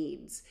it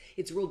needs.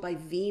 It's ruled by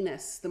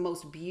Venus, the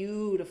most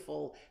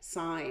beautiful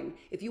sign.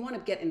 If you want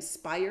to get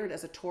inspired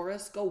as a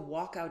Taurus, go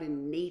walk out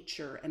in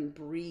nature and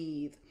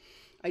breathe.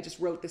 I just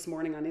wrote this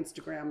morning on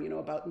Instagram,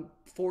 about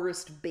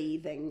forest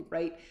bathing,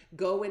 right?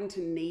 Go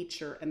into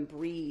nature and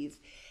breathe.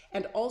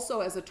 And also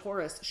as a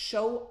Taurus,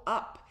 show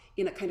up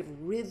in a kind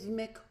of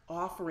rhythmic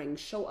offering,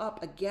 show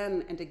up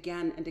again and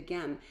again and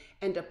again.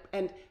 And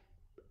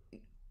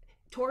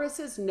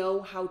Tauruses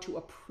know how to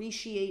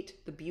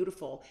appreciate the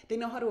beautiful. They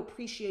know how to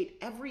appreciate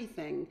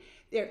everything.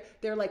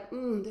 They're like,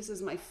 this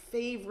is my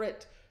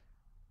favorite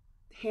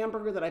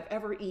hamburger that I've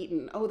ever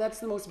eaten. Oh, that's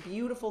the most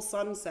beautiful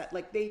sunset.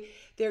 Like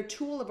their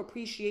tool of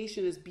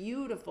appreciation is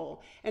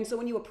beautiful. And so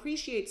when you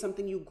appreciate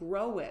something, you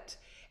grow it.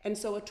 And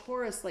so a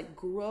Taurus like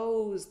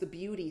grows the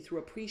beauty through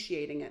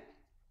appreciating it.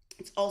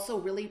 It's also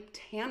really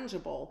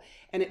tangible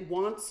and it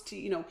wants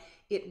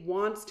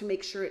to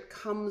make sure it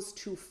comes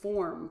to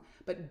form,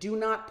 but do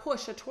not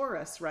push a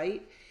Taurus,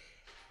 right?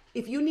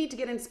 If you need to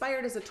get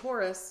inspired as a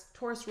Taurus,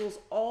 Taurus rules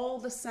all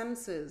the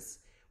senses.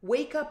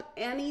 Wake up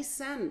any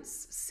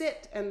sense,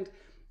 sit and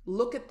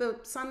look at the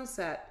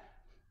sunset,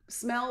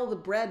 smell the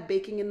bread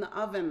baking in the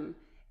oven,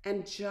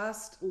 and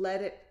just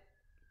let it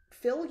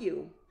fill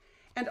you.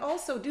 And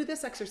also do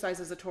this exercise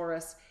as a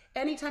Taurus.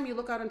 Anytime you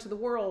look out into the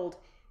world,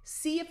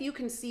 see if you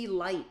can see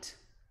light.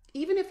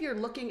 Even if you're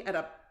looking at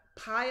a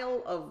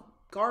pile of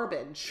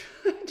garbage,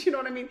 do you know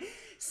what I mean?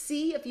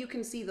 See if you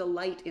can see the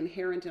light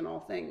inherent in all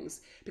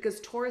things, because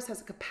Taurus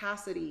has a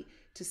capacity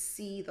to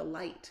see the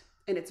light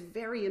and it's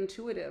very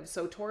intuitive.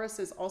 So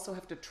Tauruses also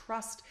have to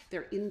trust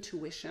their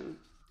intuition.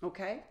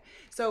 Okay.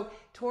 So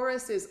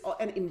Taurus is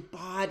an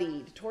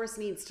embodied. Taurus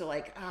needs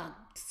to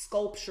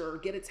sculpture,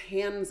 get its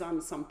hands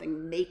on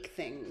something, make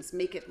things,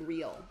 make it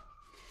real.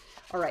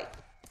 All right.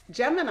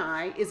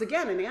 Gemini is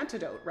again an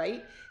antidote,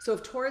 right? So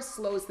if Taurus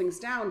slows things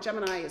down,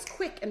 Gemini is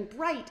quick and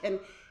bright and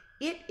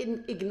it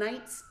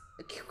ignites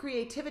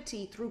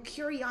creativity through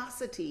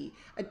curiosity.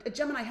 A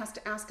Gemini has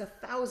to ask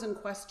 1,000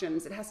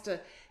 questions. It has to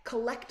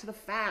collect the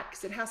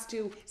facts.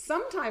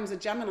 Sometimes a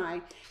Gemini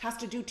has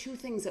to do two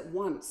things at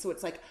once. So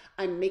it's like,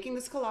 I'm making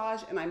this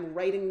collage and I'm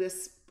writing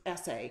this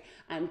essay.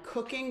 I'm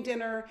cooking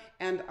dinner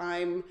and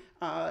I'm,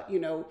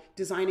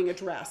 designing a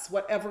dress,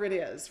 whatever it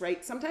is,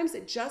 right? Sometimes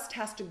it just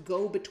has to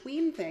go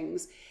between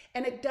things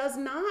and it does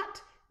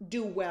not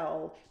do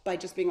well by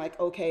just being like,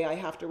 okay, I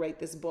have to write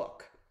this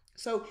book.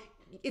 So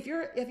if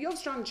you have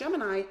strong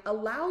Gemini,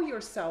 allow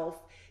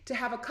yourself to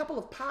have a couple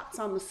of pots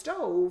on the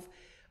stove.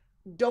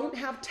 Don't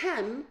have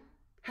 10,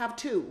 have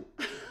 2.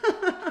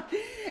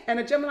 And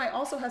a Gemini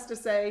also has to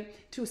say,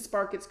 to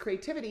spark its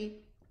creativity,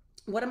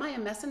 what am I a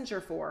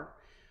messenger for?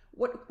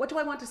 What do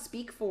I want to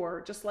speak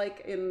for? Just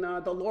like in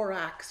the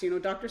Lorax,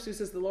 Dr. Seuss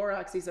is the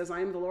Lorax. He says,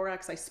 I am the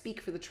Lorax, I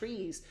speak for the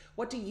trees.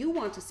 What do you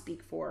want to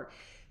speak for?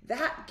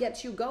 That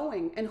gets you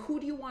going. And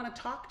who do you want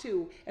to talk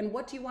to? And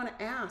what do you want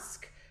to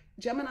ask?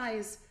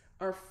 Geminis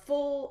are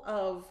full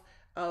of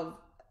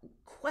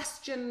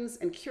questions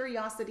and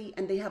curiosity,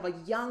 and they have a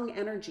young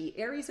energy.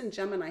 Aries and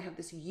Gemini have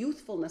this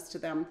youthfulness to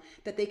them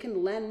that they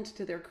can lend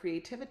to their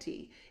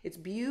creativity. It's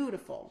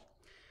beautiful.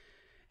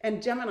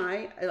 And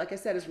Gemini, like I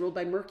said, is ruled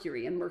by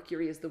Mercury, and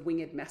Mercury is the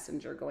winged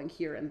messenger going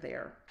here and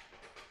there.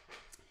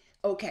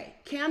 Okay,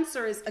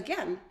 Cancer is,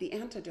 again, the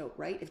antidote,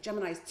 right? If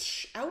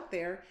Gemini's out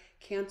there,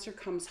 Cancer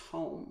comes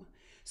home.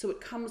 So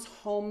it comes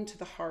home to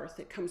the hearth.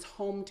 It comes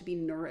home to be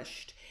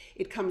nourished.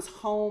 It comes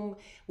home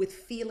with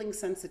feeling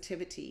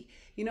sensitivity.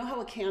 You know how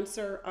a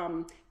Cancer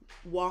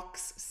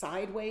walks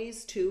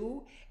sideways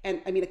too?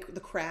 And I mean, the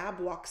crab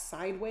walks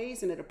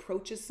sideways and it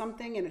approaches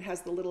something and it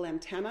has the little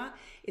antenna.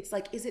 It's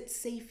like, is it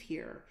safe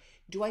here?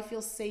 Do I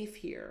feel safe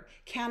here?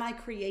 Can I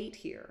create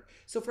here?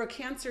 So for a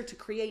Cancer to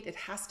create, it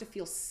has to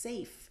feel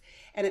safe.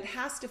 And it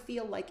has to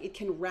feel like it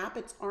can wrap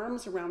its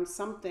arms around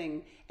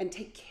something and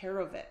take care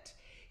of it.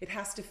 It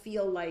has to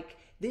feel like,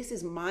 this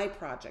is my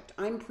project.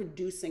 I'm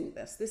producing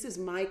this. This is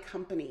my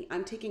company.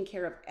 I'm taking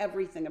care of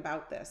everything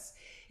about this.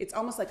 It's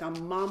almost like a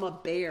mama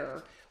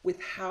bear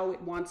with how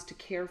it wants to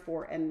care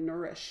for and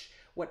nourish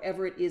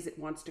whatever it is it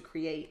wants to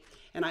create.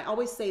 And I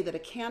always say that a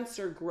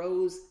Cancer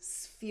grows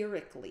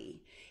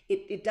spherically.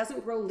 It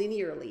doesn't grow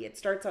linearly. It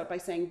starts out by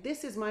saying,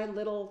 this is my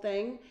little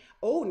thing.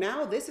 Oh,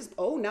 now this is,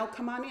 oh, now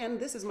come on in.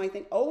 This is my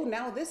thing. Oh,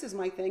 now this is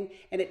my thing.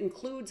 And it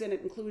includes and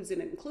it includes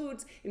and it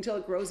includes until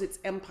it grows its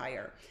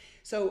empire.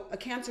 So a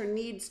Cancer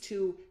needs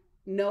to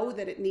know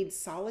that it needs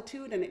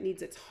solitude and it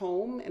needs its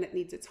home and it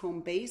needs its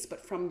home base. But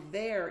from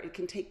there, it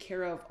can take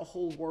care of a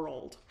whole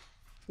world.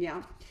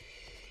 Yeah.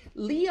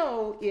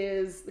 Leo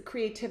is the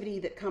creativity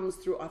that comes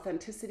through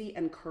authenticity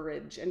and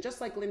courage. And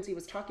just like Lindsey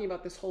was talking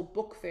about, this whole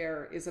book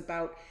fair is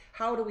about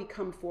how do we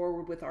come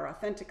forward with our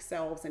authentic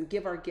selves and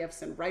give our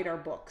gifts and write our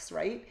books,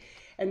 right?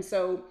 And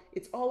so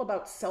it's all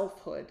about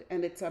selfhood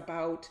and it's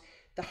about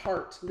the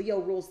heart.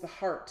 Leo rules the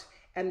heart.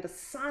 And the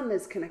sun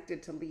is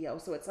connected to Leo.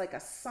 So it's like a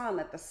sun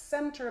at the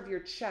center of your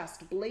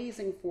chest,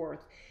 blazing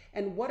forth.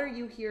 And what are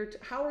you here to,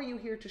 how are you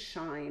here to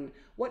shine?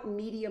 What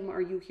medium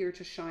are you here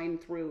to shine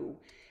through?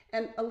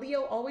 And a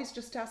Leo always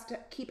just has to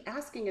keep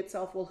asking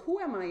itself, well,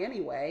 who am I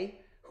anyway?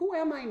 Who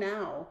am I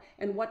now?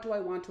 And what do I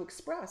want to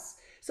express?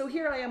 So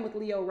here I am with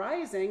Leo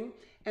rising.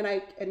 And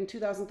in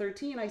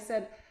 2013, I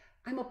said,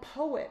 I'm a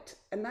poet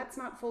and that's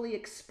not fully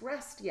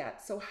expressed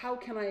yet. So how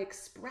can I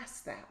express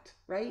that,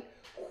 right?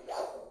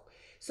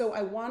 So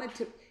I wanted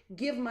to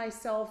give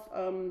myself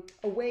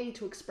a way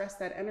to express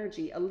that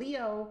energy. A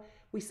Leo,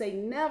 we say,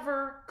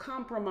 never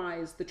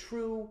compromise the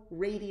true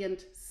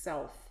radiant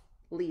self.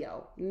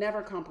 Leo,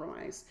 never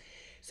compromise.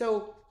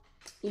 So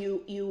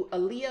a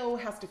Leo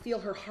has to feel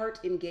her heart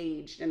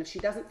engaged. And if she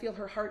doesn't feel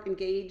her heart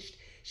engaged,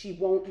 she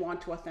won't want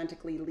to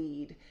authentically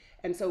lead.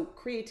 And so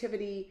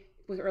creativity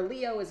with a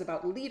Leo is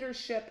about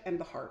leadership and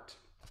the heart.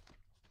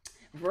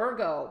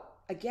 Virgo,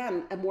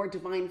 again, a more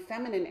divine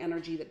feminine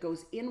energy that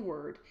goes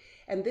inward.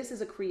 And this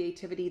is a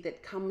creativity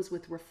that comes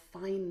with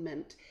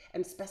refinement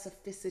and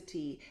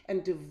specificity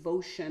and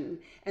devotion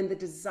and the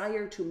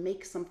desire to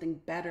make something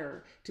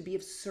better, to be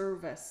of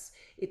service.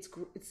 It's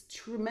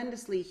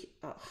tremendously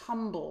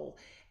humble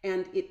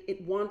and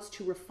it wants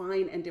to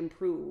refine and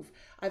improve.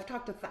 I've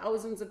talked to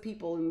thousands of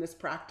people in this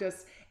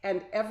practice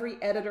and every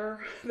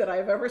editor that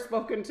I've ever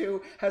spoken to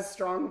has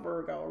strong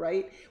Virgo,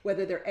 right?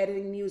 Whether they're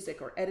editing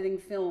music or editing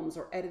films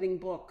or editing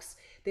books,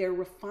 they're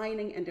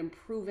refining and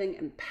improving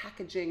and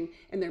packaging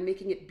and they're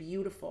making it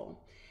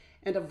beautiful.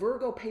 And a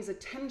Virgo pays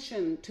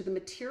attention to the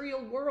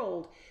material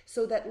world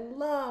so that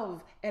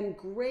love and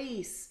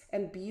grace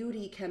and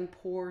beauty can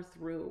pour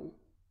through.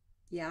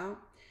 Yeah.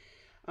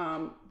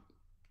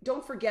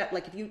 Don't forget,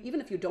 like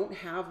even if you don't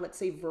have, let's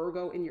say,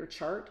 Virgo in your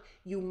chart,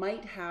 you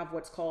might have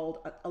what's called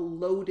a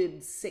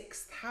loaded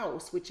sixth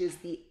house, which is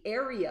the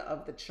area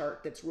of the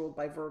chart that's ruled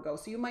by Virgo.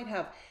 So you might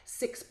have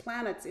 6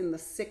 planets in the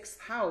 6th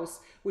house,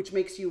 which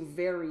makes you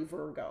very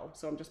Virgo.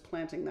 So I'm just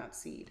planting that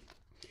seed.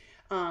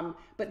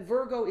 But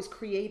Virgo is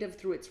creative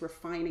through its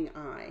refining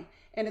eye,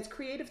 and it's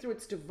creative through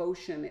its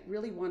devotion. It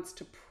really wants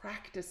to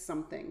practice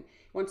something.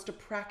 It wants to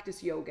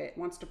practice yoga. It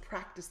wants to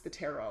practice the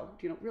tarot.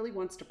 It really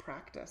wants to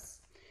practice.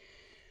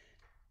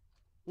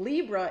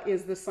 Libra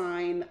is the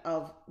sign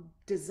of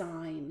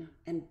design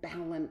and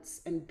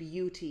balance and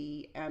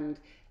beauty and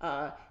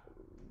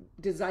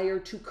desire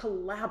to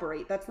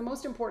collaborate. That's the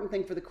most important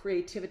thing for the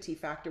creativity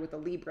factor with the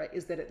Libra,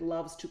 is that it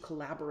loves to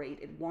collaborate.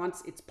 It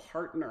wants its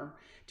partner.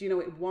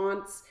 It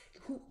wants,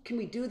 can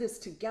we do this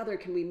together?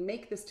 Can we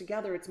make this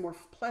together? It's more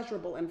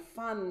pleasurable and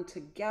fun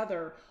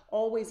together,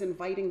 always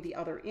inviting the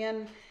other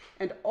in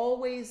and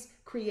always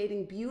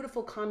creating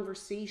beautiful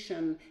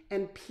conversation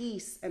and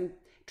peace and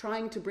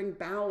trying to bring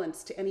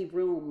balance to any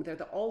room. They're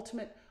the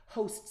ultimate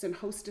hosts and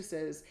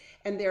hostesses,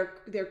 and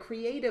they're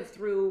creative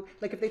through,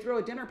 like if they throw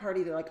a dinner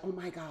party, they're like, oh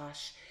my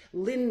gosh,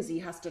 Lindsey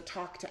has to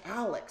talk to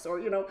Alex,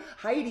 or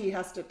Heidi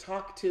has to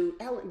talk to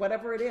Ellen,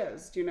 whatever it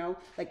is,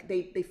 like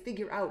they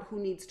figure out who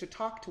needs to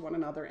talk to one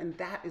another, and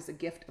that is a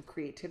gift of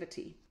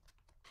creativity.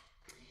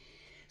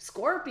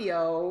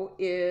 Scorpio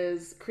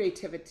is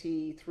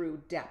creativity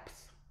through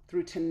depth,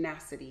 through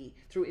tenacity,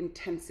 through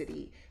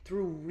intensity,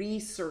 through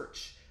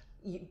research.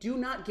 You do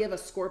not give a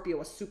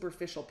Scorpio a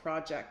superficial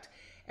project,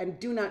 and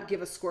do not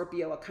give a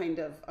Scorpio a kind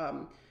of,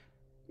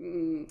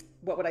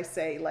 what would I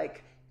say,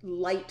 like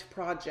light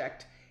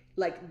project.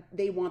 Like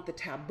they want the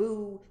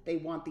taboo, they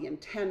want the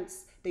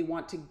intense, they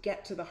want to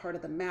get to the heart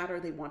of the matter,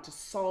 they want to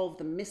solve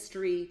the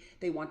mystery,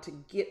 they want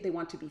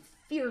to be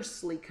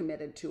fiercely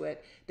committed to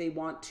it, they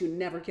want to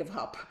never give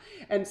up.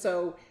 And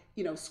so,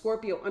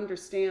 Scorpio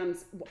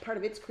understands part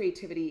of its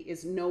creativity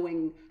is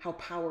knowing how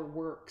power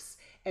works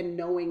and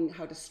knowing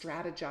how to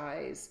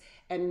strategize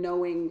and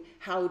knowing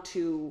how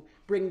to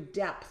bring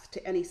depth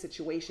to any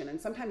situation.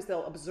 And sometimes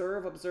they'll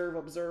observe.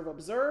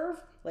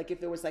 Like if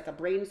there was like a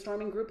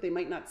brainstorming group, they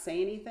might not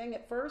say anything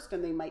at first,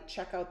 and they might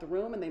check out the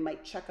room and they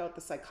might check out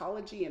the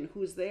psychology and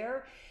who's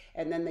there.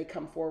 And then they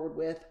come forward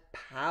with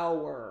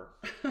power.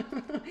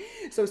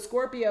 So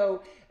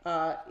Scorpio,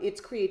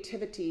 its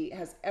creativity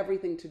has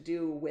everything to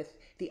do with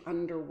the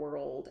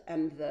underworld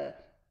and the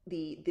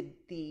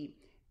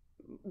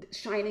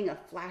shining a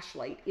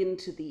flashlight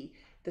into the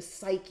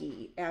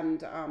psyche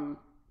and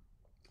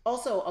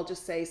Also, I'll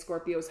just say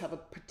Scorpios have a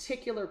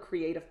particular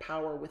creative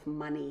power with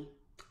money.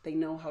 They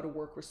know how to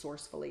work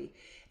resourcefully.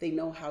 They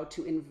know how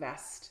to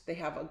invest. They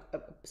have a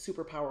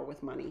superpower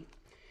with money.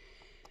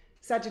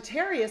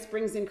 Sagittarius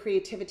brings in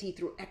creativity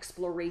through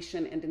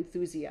exploration and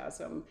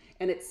enthusiasm.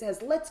 And it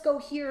says, let's go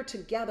here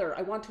together.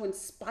 I want to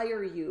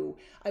inspire you.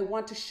 I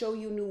want to show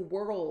you new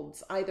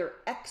worlds, either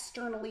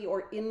externally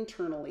or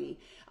internally.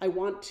 I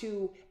want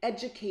to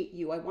educate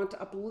you. I want to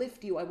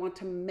uplift you. I want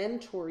to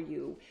mentor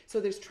you.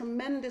 So there's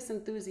tremendous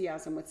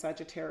enthusiasm with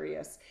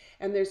Sagittarius,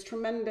 and there's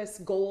tremendous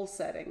goal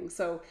setting.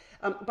 So,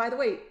 by the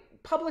way,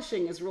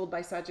 publishing is ruled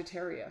by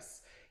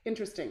Sagittarius.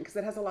 Interesting, because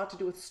it has a lot to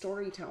do with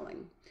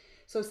storytelling.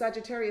 So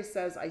Sagittarius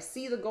says, I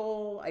see the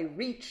goal, I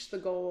reach the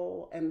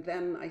goal, and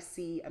then I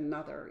see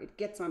another. It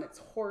gets on its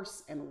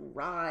horse and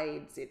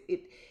rides.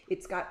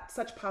 It's got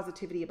such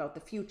positivity about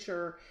the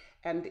future,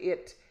 and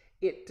it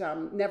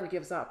never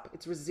gives up.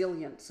 It's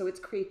resilient. So its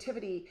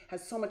creativity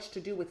has so much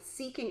to do with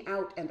seeking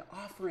out and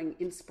offering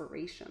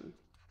inspiration.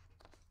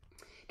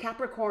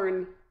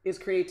 Capricorn is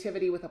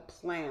creativity with a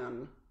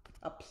plan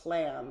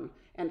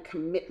and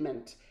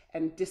commitment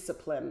and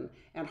discipline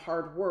and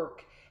hard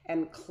work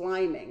and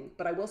climbing.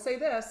 But I will say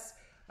this,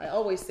 I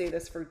always say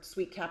this for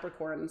sweet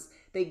Capricorns,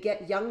 they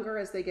get younger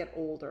as they get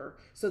older.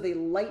 So they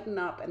lighten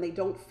up and they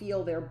don't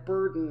feel their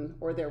burden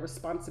or their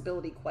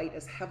responsibility quite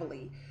as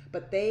heavily.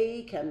 But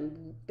they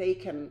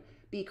can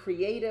be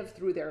creative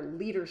through their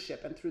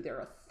leadership and through their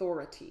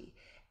authority.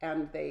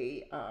 And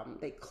they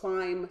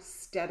climb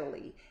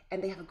steadily,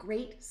 and they have a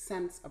great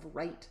sense of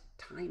right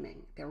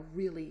timing. They're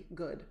really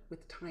good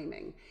with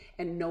timing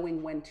and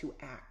knowing when to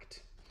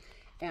act.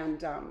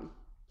 And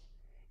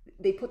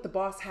they put the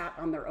boss hat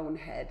on their own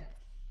head.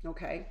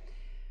 Okay,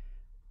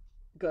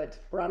 good.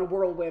 We're on a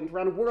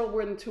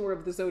whirlwind tour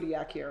of the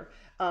zodiac here.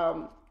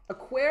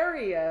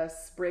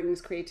 Aquarius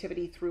brings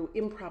creativity through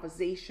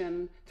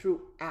improvisation,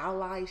 through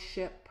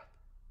allyship,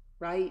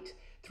 right?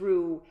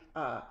 Through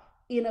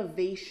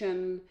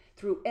innovation,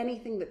 through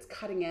anything that's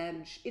cutting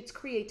edge. Its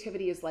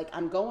creativity is like,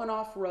 I'm going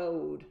off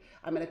road.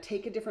 I'm going to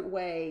take a different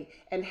way.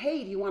 And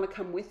hey, do you want to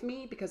come with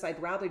me? Because I'd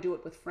rather do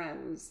it with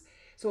friends.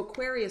 So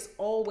Aquarius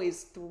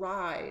always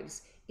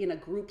thrives in a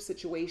group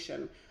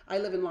situation. I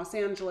live in Los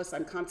Angeles.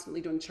 I'm constantly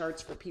doing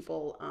charts for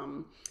people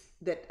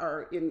that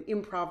are in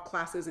improv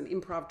classes and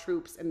improv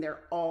troupes, and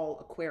they're all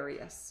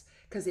Aquarius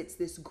because it's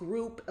this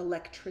group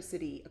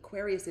electricity.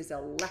 Aquarius is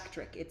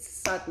electric. It's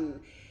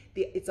sudden.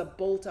 It's a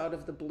bolt out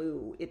of the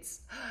blue.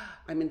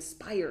 I'm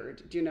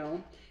inspired, you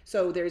know?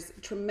 So there's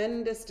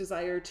tremendous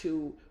desire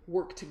to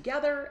work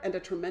together and a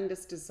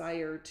tremendous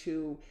desire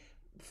to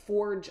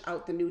forge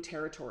out the new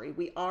territory.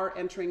 We are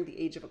entering the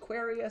age of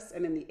Aquarius,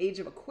 and in the age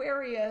of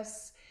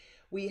Aquarius,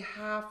 we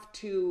have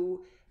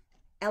to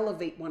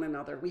elevate one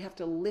another. We have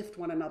to lift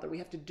one another. We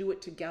have to do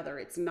it together.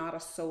 It's not a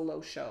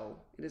solo show.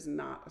 It is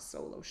not a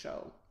solo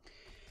show.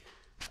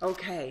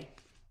 Okay.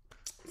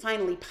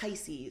 Finally,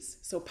 Pisces.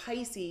 So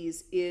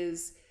Pisces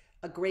is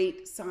a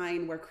great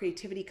sign where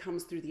creativity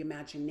comes through the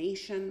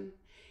imagination.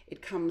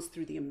 It comes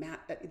through the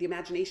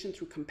imagination,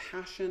 through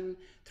compassion,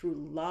 through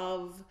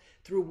love,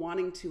 through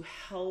wanting to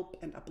help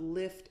and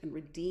uplift and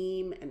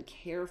redeem and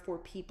care for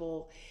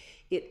people.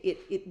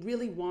 It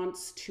really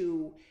wants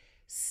to,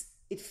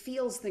 it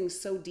feels things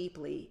so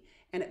deeply,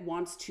 and it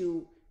wants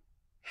to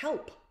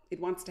help.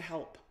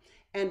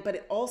 But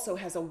it also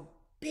has a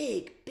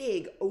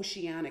big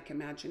oceanic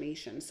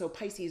imagination. So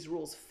Pisces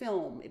rules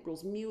film, it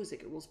rules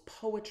music, it rules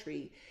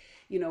poetry,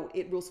 you know,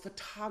 it rules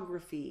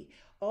photography,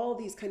 all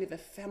these kind of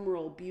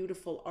ephemeral,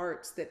 beautiful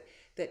arts that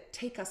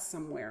take us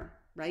somewhere,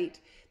 right?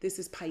 This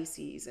is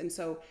Pisces. And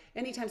so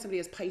anytime somebody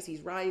has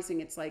Pisces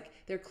rising, it's like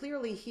they're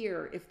clearly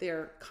here, if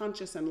they're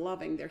conscious and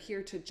loving, they're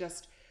here to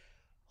just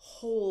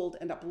hold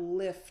and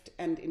uplift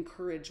and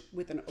encourage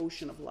with an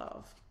ocean of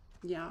love.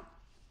 Yeah.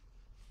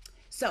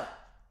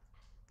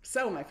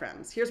 So my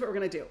friends, here's what we're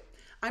going to do.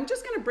 I'm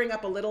just going to bring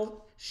up a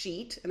little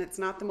sheet, and it's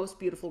not the most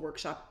beautiful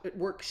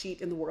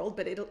worksheet in the world,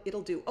 but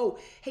it'll do. Oh,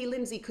 hey,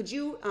 Lindsey, could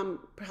you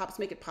perhaps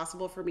make it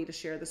possible for me to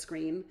share the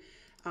screen?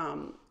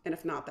 And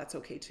if not, that's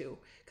okay too,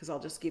 because I'll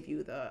just give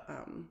you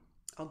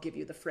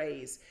the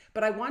phrase.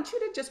 But I want you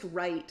to just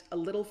write a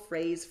little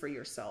phrase for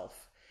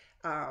yourself.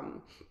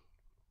 And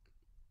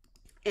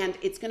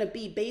it's going to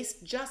be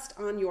based just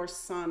on your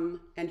sun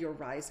and your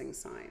rising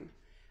sign.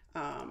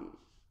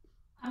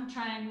 I'm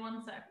trying,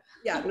 one sec.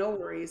 Yeah, no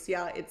worries.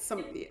 Yeah, it's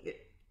some.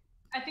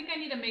 I think I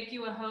need to make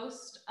you a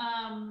host,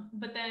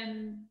 but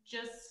then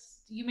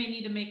you may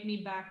need to make me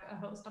back a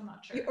host. I'm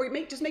not sure. Or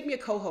just make me a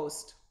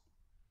co-host.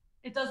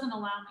 It doesn't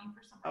allow me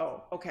for some reason.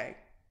 Oh, okay.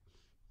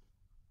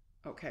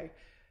 Okay,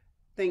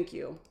 thank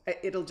you.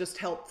 It'll just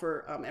help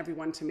for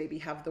everyone to maybe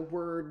have the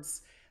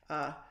words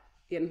I'm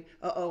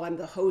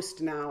the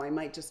host now, I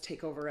might just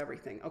take over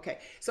everything. Okay,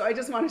 so I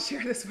just want to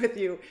share this with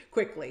you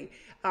quickly.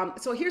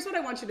 So here's what I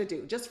want you to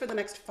do, just for the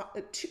next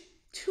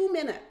 2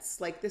 minutes,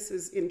 like this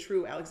is in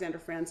true Alexandra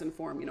Franzen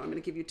form. You know, I'm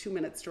going to give you 2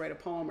 minutes to write a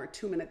poem or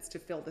 2 minutes to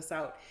fill this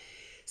out.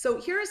 So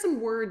here are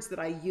some words that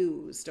I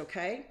used,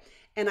 okay?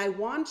 And I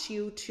want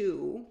you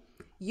to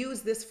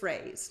use this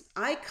phrase.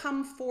 I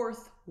come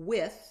forth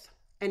with,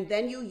 and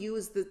then you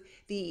use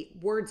the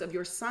words of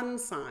your sun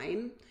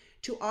sign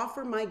to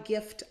offer my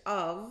gift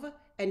of,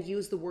 and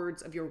use the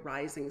words of your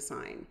rising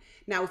sign.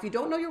 Now, if you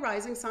don't know your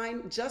rising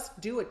sign,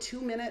 just do a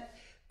 2-minute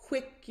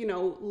quick,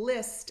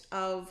 list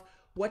of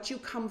what you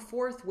come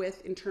forth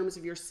with in terms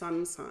of your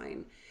sun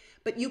sign.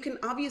 But you can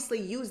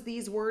obviously use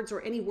these words or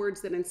any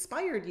words that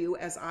inspired you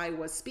as I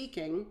was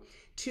speaking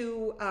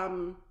to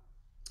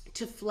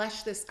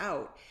flesh this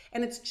out.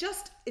 And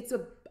it's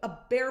a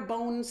bare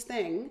bones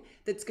thing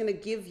that's going to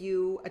give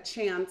you a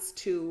chance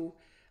to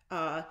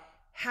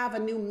have a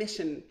new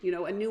mission,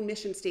 a new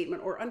mission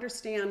statement, or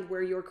understand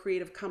where your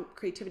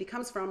creativity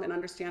comes from and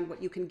understand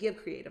what you can give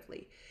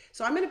creatively.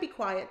 So I'm going to be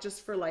quiet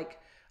just for like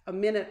a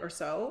minute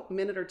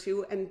or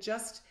two, and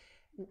just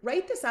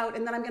write this out.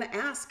 And then I'm going to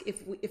ask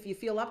if you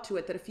feel up to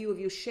it, that a few of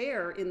you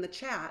share in the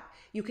chat.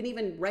 You can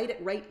even write it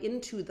right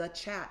into the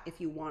chat if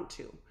you want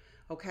to.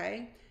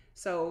 Okay.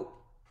 So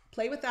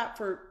play with that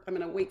I'm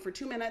going to wait for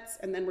 2 minutes,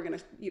 and then we're going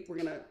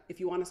to, if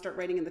you want to start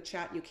writing in the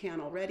chat, you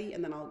can already,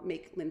 and then I'll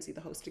make Lindsey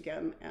the host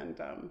again, and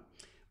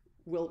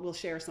we'll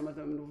share some of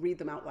them and we'll read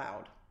them out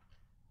loud.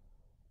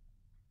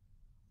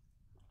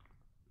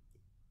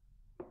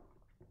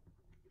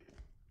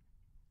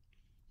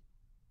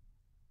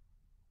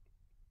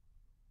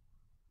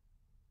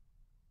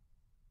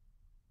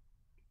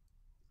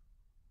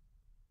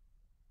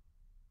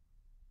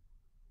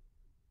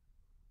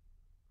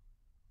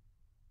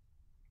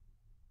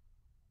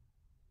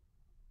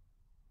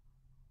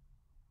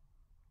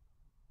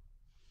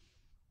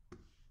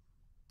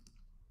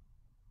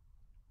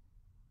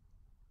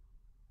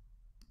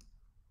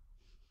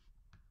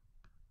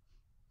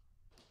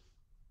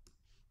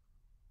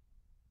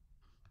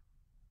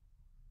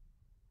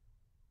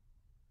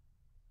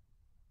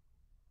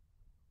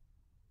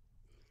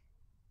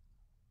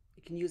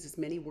 You can use as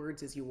many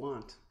words as you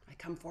want. I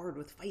come forward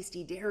with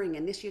feisty, daring,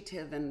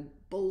 initiative, and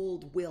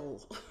bold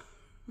will.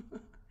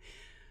 Beautiful.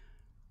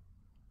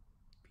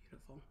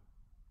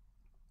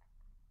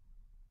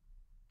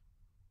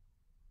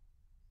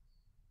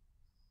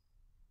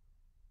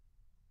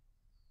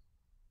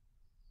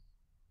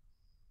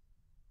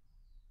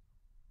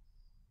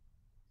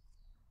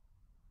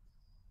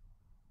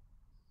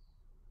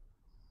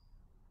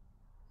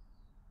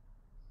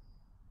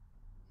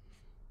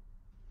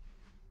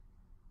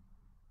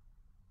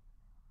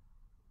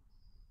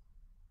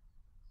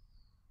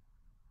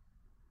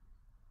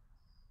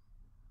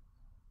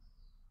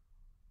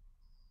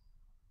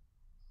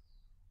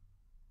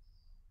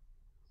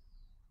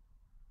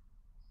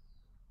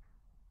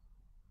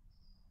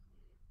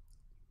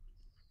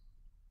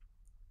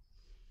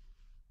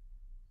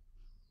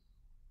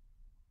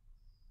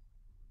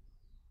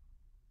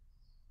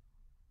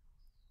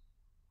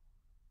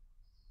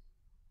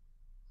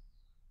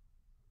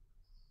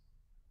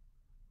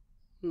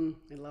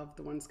 I love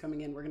the ones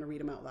coming in. We're going to read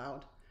them out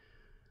loud.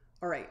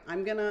 All right,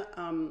 I'm gonna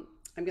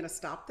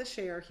stop the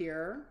share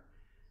here,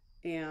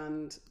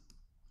 and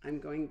I'm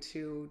going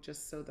to,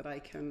 just so that I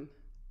can.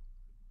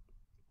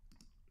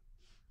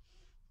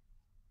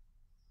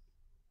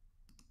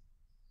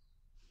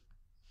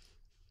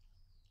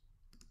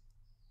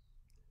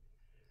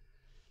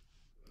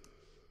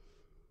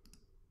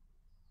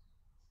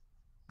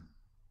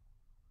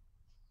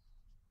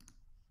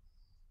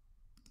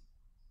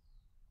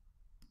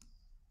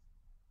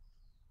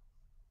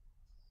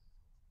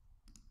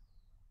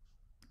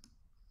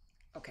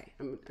 Okay,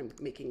 I'm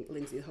making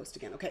Lindsey the host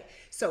again. Okay,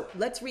 so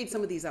let's read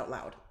some of these out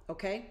loud.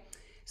 Okay,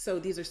 so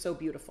these are so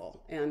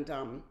beautiful, and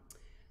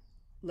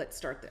let's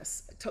start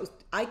this.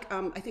 I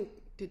think,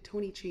 did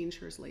Tony change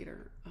hers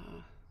later?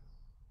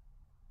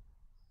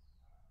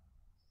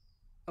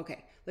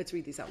 Okay, let's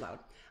read these out loud.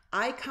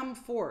 I come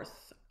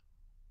forth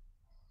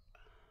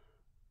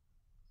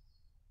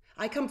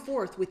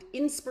with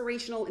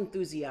inspirational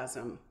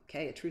enthusiasm.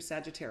 Okay, a true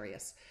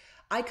Sagittarius.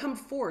 I come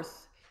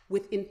forth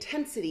with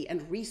intensity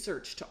and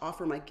research to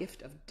offer my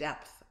gift of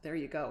depth. There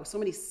you go. So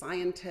many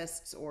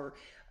scientists or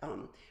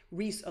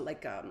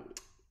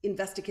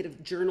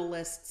investigative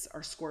journalists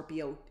are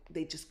Scorpio.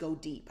 They just go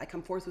deep. I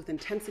come forth with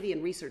intensity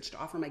and research to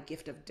offer my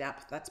gift of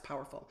depth. That's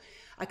powerful.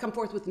 I come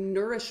forth with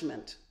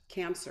nourishment,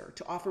 Cancer,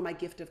 to offer my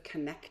gift of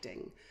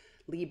connecting,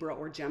 Libra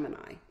or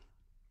Gemini.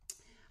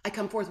 I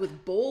come forth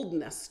with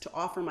boldness to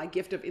offer my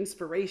gift of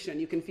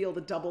inspiration. You can feel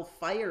the double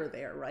fire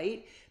there,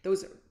 right?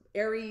 Those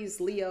Aries,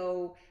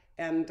 Leo,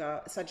 and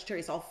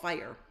Sagittarius, all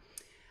fire.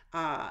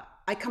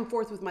 I come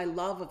forth with my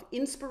love of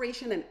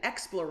inspiration and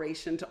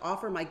exploration to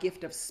offer my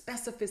gift of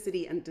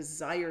specificity and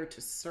desire to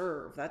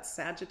serve. That's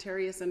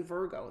Sagittarius and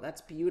Virgo.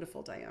 That's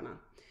beautiful, Diana.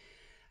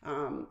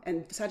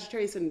 And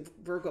Sagittarius and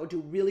Virgo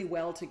do really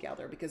well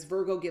together, because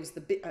Virgo gives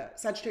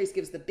Sagittarius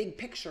gives the big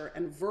picture,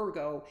 and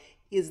Virgo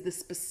is the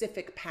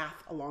specific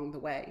path along the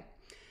way.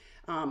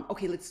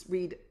 Okay, let's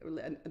read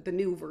the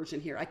new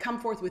version here. I come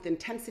forth with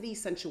intensity,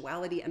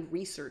 sensuality, and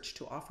research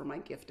to offer my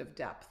gift of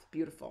depth.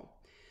 Beautiful.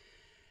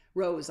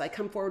 Rose, I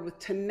come forward with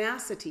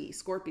tenacity,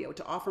 Scorpio,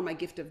 to offer my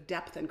gift of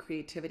depth and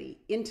creativity.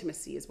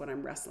 Intimacy is what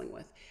I'm wrestling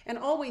with. And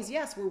always,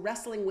 yes, we're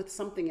wrestling with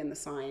something in the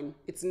sign.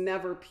 It's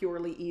never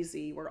purely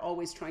easy. We're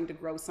always trying to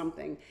grow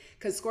something,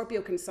 because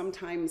Scorpio can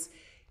sometimes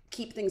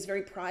keep things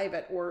very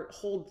private or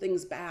hold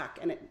things back,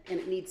 and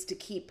it needs to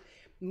keep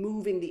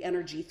moving the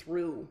energy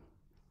through.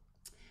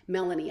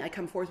 Melanie, I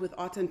come forth with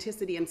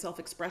authenticity and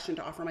self-expression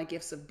to offer my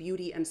gifts of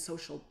beauty and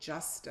social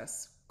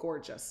justice.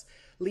 Gorgeous.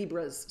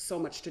 Libras, so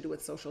much to do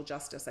with social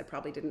justice. I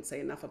probably didn't say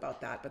enough about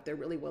that, but they're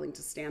really willing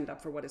to stand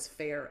up for what is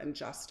fair and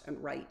just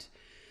and right.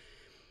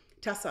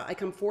 Tessa, I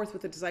come forth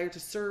with a desire to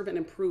serve and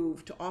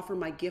improve, to offer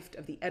my gift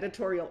of the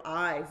editorial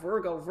eye.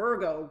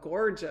 Virgo,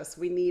 gorgeous.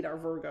 We need our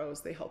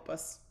Virgos. They help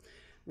us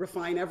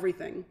refine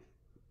everything.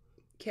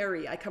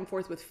 Carrie, I come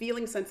forth with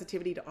feeling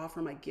sensitivity to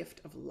offer my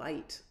gift of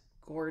light.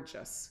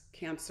 Gorgeous.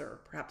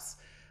 Cancer, perhaps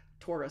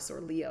Taurus or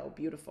Leo.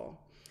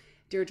 Beautiful.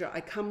 Deirdre,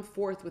 I come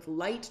forth with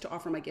light to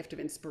offer my gift of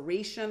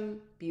inspiration.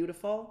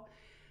 Beautiful.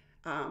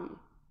 And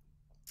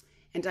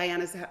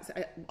Diana's,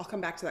 I'll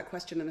come back to that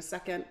question in a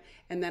second.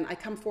 And then I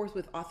come forth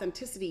with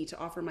authenticity to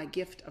offer my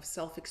gift of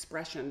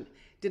self-expression.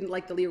 Didn't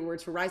like the Leo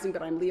words for rising,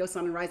 but I'm Leo,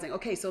 sun, and rising.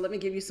 Okay, so let me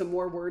give you some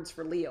more words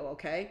for Leo,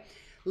 okay?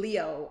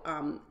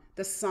 Leo,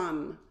 the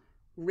sun,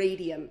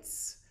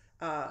 radiance,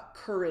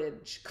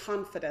 courage,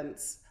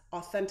 confidence,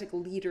 authentic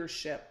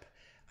leadership,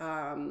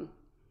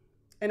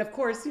 and of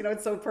course, you know,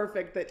 it's so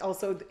perfect that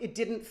also it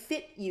didn't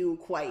fit you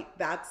quite.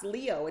 That's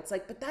Leo. It's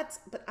like,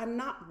 but I'm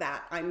not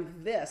that. I'm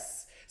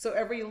this. So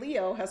every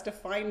Leo has to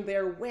find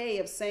their way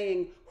of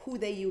saying who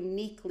they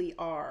uniquely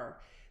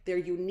are, their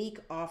unique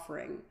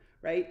offering,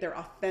 right? Their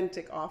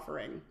authentic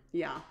offering.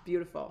 Yeah,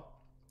 beautiful.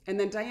 And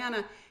then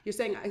Diana, you're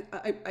saying,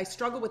 I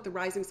struggle with the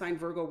rising sign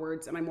Virgo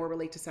words, and I more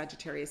relate to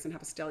Sagittarius and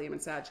have a stellium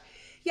and Sag.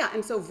 Yeah,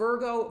 and so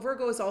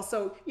Virgo is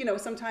also, you know,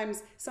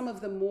 sometimes some of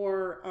the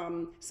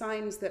more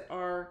signs that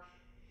are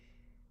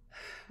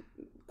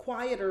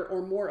quieter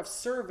or more of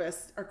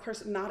service are, of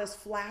course, not as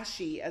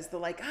flashy as the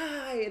like,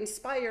 I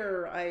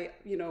inspire, I,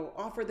 you know,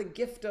 offer the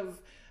gift of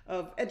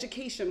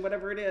education,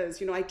 whatever it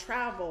is, you know, I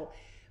travel.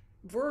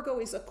 Virgo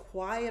is a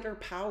quieter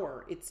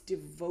power. It's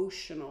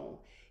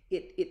devotional.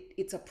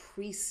 It's a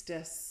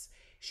priestess.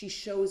 She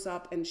shows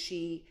up and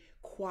she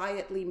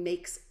quietly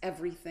makes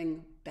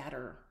everything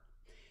better.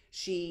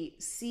 She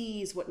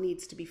sees what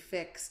needs to be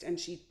fixed and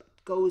she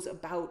goes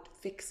about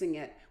fixing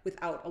it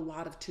without a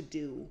lot of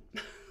to-do.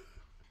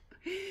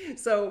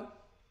 So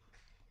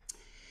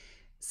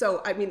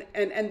I mean,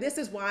 and this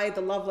is why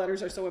the love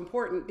letters are so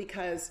important,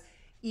 because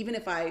even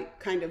if I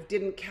kind of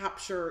didn't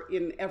capture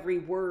in every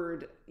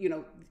word, you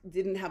know,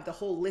 didn't have the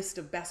whole list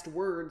of best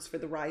words for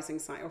the rising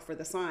sign or for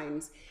the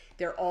signs,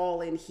 they're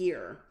all in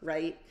here,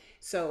 right?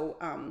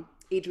 So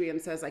Adrian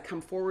says, I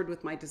come forward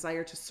with my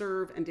desire to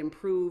serve and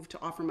improve,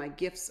 to offer my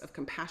gifts of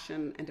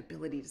compassion and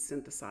ability to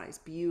synthesize.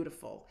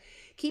 Beautiful.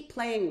 Keep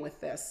playing with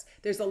this.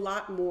 There's a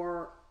lot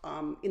more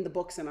in the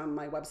books and on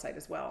my website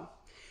as well.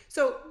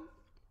 So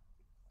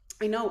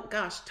I know,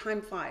 gosh,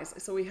 time flies.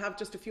 So we have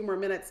just a few more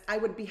minutes. I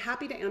would be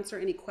happy to answer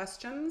any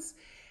questions.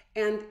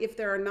 And if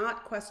there are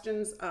not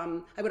questions,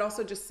 I would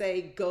also just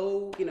say,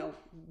 go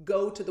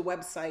to the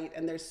website,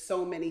 and there's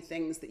so many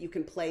things that you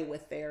can play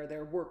with there.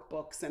 There are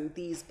workbooks and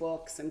these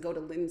books, and go to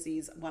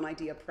Lindsey's One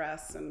Idea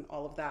Press and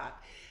all of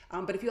that.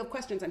 But if you have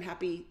questions, I'm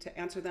happy to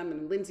answer them.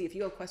 And Lindsey, if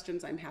you have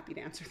questions, I'm happy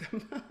to answer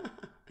them.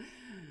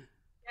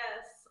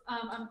 Yes,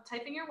 I'm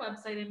typing your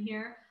website in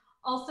here.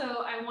 Also,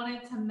 I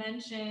wanted to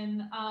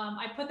mention,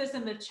 I put this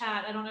in the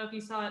chat. I don't know if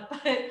you saw it,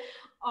 but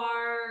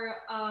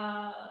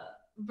our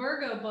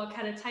Virgo book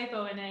had a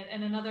typo in it,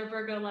 and another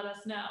Virgo let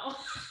us know.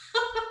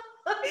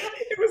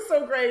 It was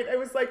so great. It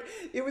was like,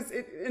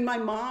 and my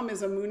mom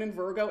is a moon in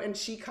Virgo, and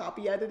she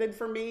copy edited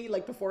for me,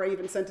 like before I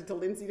even sent it to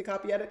Lindsey to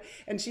copy edit.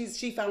 And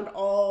she found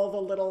all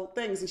the little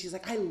things, and she's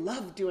like, I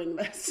love doing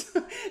this.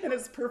 And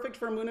it's perfect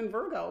for a moon in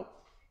Virgo.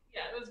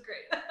 Yeah, it was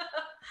great.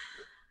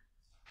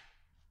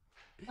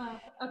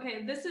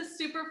 Okay, this is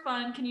super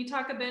fun. Can you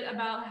talk a bit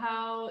about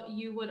how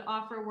you would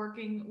offer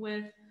working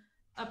with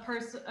a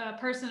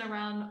person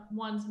around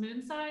one's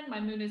moon sign?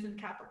 My moon is in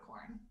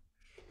Capricorn.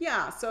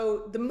 Yeah,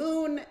 so the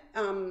moon,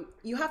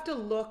 you have to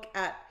look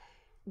at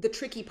the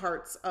tricky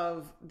parts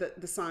of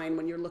the sign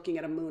when you're looking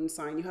at a moon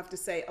sign. You have to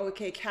say, oh,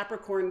 okay,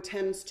 Capricorn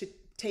tends to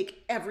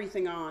take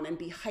everything on and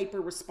be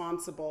hyper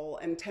responsible,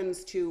 and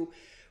tends to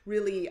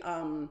really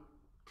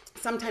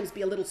sometimes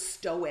be a little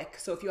stoic.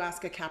 So if you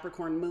ask a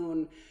Capricorn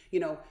moon, you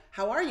know,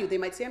 how are you? They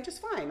might say, I'm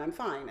just fine. I'm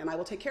fine. And I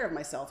will take care of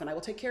myself, and I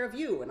will take care of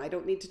you. And I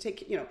don't need to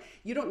take, you know,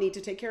 you don't need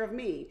to take care of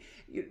me,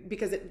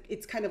 because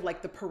it's kind of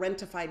like the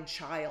parentified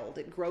child.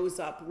 It grows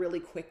up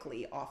really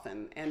quickly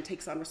often and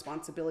takes on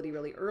responsibility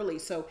really early.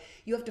 So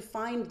you have to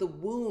find the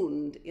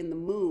wound in the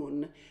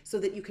moon so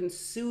that you can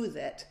soothe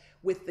it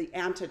with the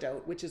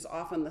antidote, which is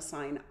often the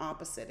sign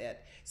opposite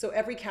it. So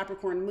every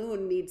Capricorn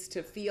moon needs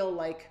to feel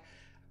like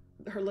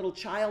her little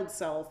child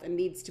self, and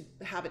needs to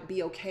have it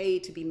be okay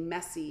to be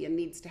messy, and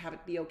needs to have it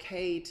be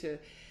okay to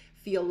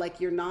feel like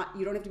you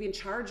don't have to be in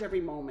charge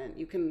every moment.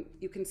 You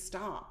can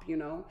stop,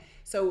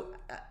 So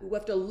we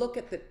have to look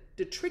at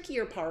the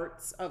trickier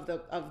parts of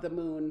the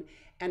moon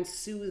and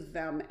soothe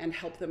them and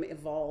help them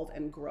evolve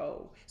and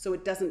grow, so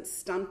it doesn't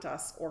stunt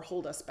us or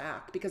hold us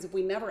back. Because if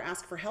we never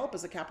ask for help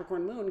as a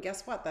Capricorn moon,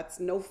 guess what? That's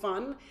no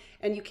fun,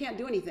 and you can't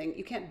do anything.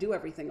 You can't do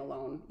everything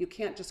alone. You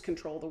can't just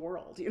control the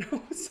world,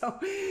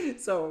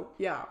 So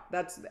yeah,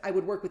 I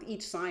would work with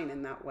each sign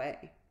in that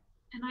way.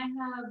 And I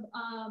have,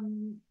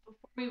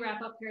 before we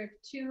wrap up here, I have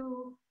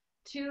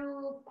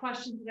two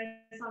questions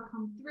that I saw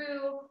come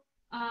through.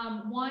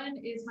 One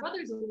is, my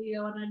brother's a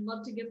Leo, and I'd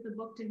love to give the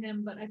book to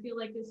him, but I feel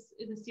like this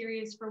is a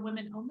series for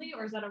women only,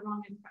 or is that a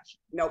wrong impression?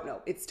 No,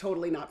 no, it's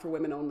totally not for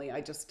women only. I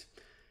just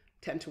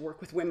tend to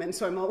work with women,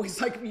 so I'm always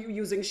like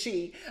using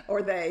she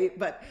or they.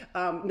 But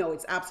no,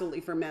 it's absolutely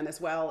for men as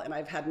well. And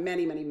I've had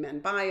many, many men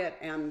buy it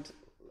and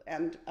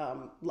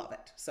love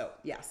it. So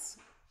yes.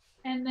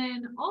 And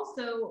then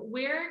also,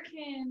 where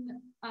can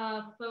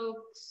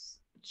folks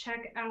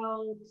check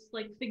out,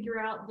 like figure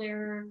out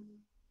their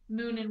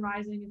moon and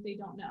rising if they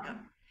don't know?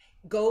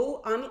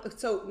 Go on.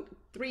 So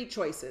three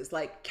choices,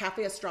 like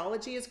Cafe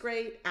Astrology is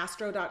great,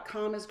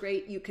 astro.com is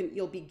great.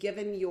 You'll be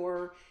given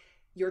your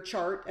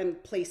chart and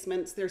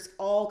placements. There's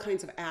all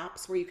kinds of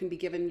apps where you can be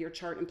given your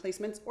chart and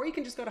placements, or you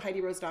can just go to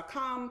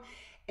HeidiRose.com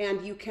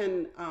and you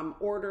can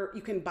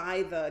you can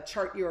buy the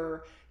chart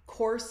your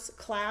course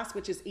class,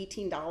 which is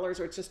 $18,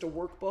 or it's just a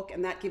workbook,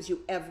 and that gives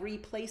you every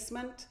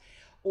placement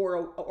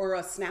or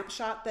a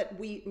snapshot that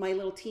my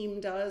little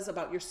team does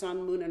about your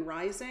sun, moon, and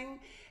rising.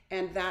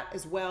 And that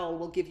as well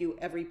will give you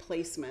every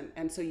placement.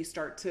 And so you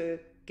start to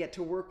get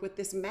to work with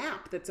this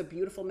map that's a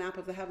beautiful map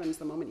of the heavens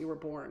the moment you were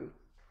born.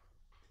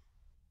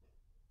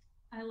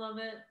 I love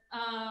it.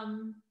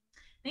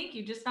 Thank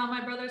you. Just found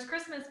my brother's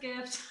Christmas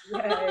gift.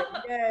 Yay,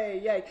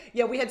 yay, yay.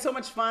 Yeah, we had so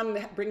much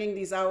fun bringing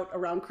these out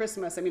around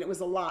Christmas. I mean, it was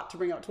a lot to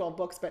bring out 12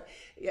 books, but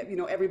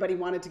everybody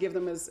wanted to give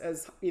them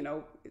as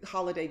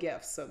holiday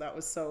gifts. So that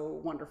was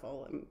so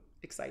wonderful and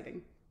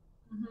exciting.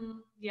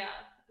 Yeah,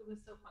 it was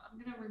so fun. I'm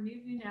going to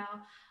remove you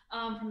now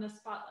from the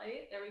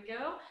spotlight. There we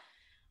go.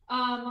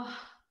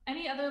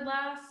 Any other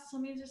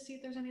let me just see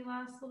if there's any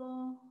last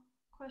little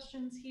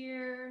questions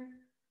here.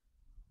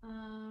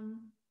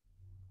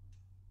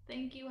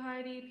 Thank you,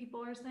 Heidi.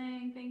 People are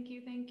saying thank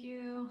you, thank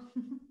you.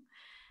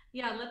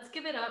 Yeah, let's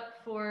give it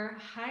up for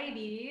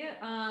Heidi,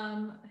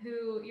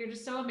 who you're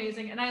just so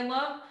amazing. And I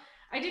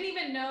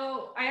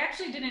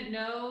actually didn't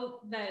know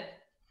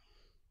that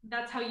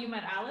that's how you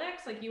met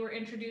Alex. Like, you were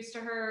introduced to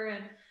her,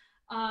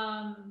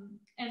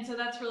 and so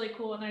that's really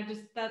cool. And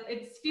that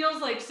it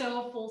feels like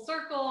so full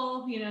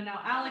circle, now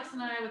Alex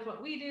and I with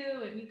what we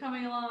do and you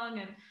coming along.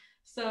 And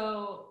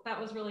so that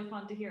was really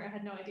fun to hear. I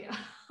had no idea.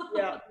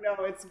 Yeah,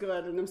 no, it's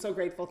good. And I'm so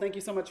grateful. Thank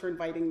you so much for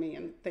inviting me.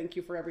 And thank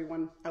you for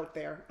everyone out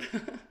there.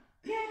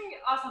 Yay,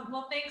 awesome.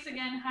 Well, thanks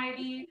again,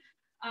 Heidi.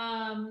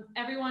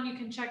 Everyone, you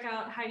can check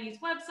out Heidi's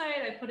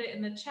website. I put it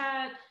in the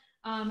chat.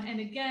 And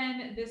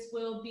again, this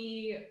will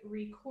be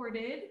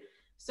recorded.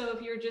 So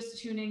if you're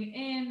just tuning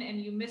in and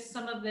you missed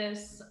some of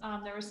this,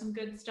 there was some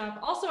good stuff.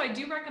 Also, I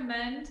do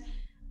recommend,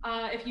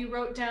 if you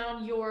wrote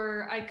down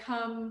your I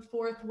come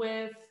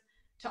forthwith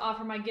to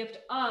offer my gift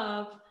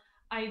of,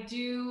 I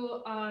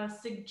do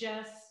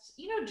suggest,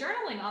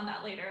 journaling on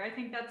that later. I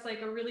think that's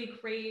like a really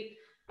great,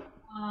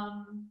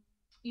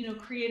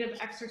 creative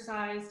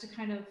exercise to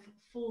kind of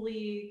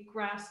fully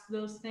grasp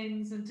those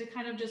things and to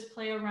kind of just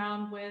play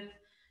around with,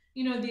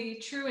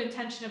 the true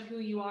intention of who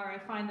you are. I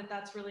find that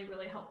that's really,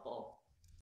 really helpful.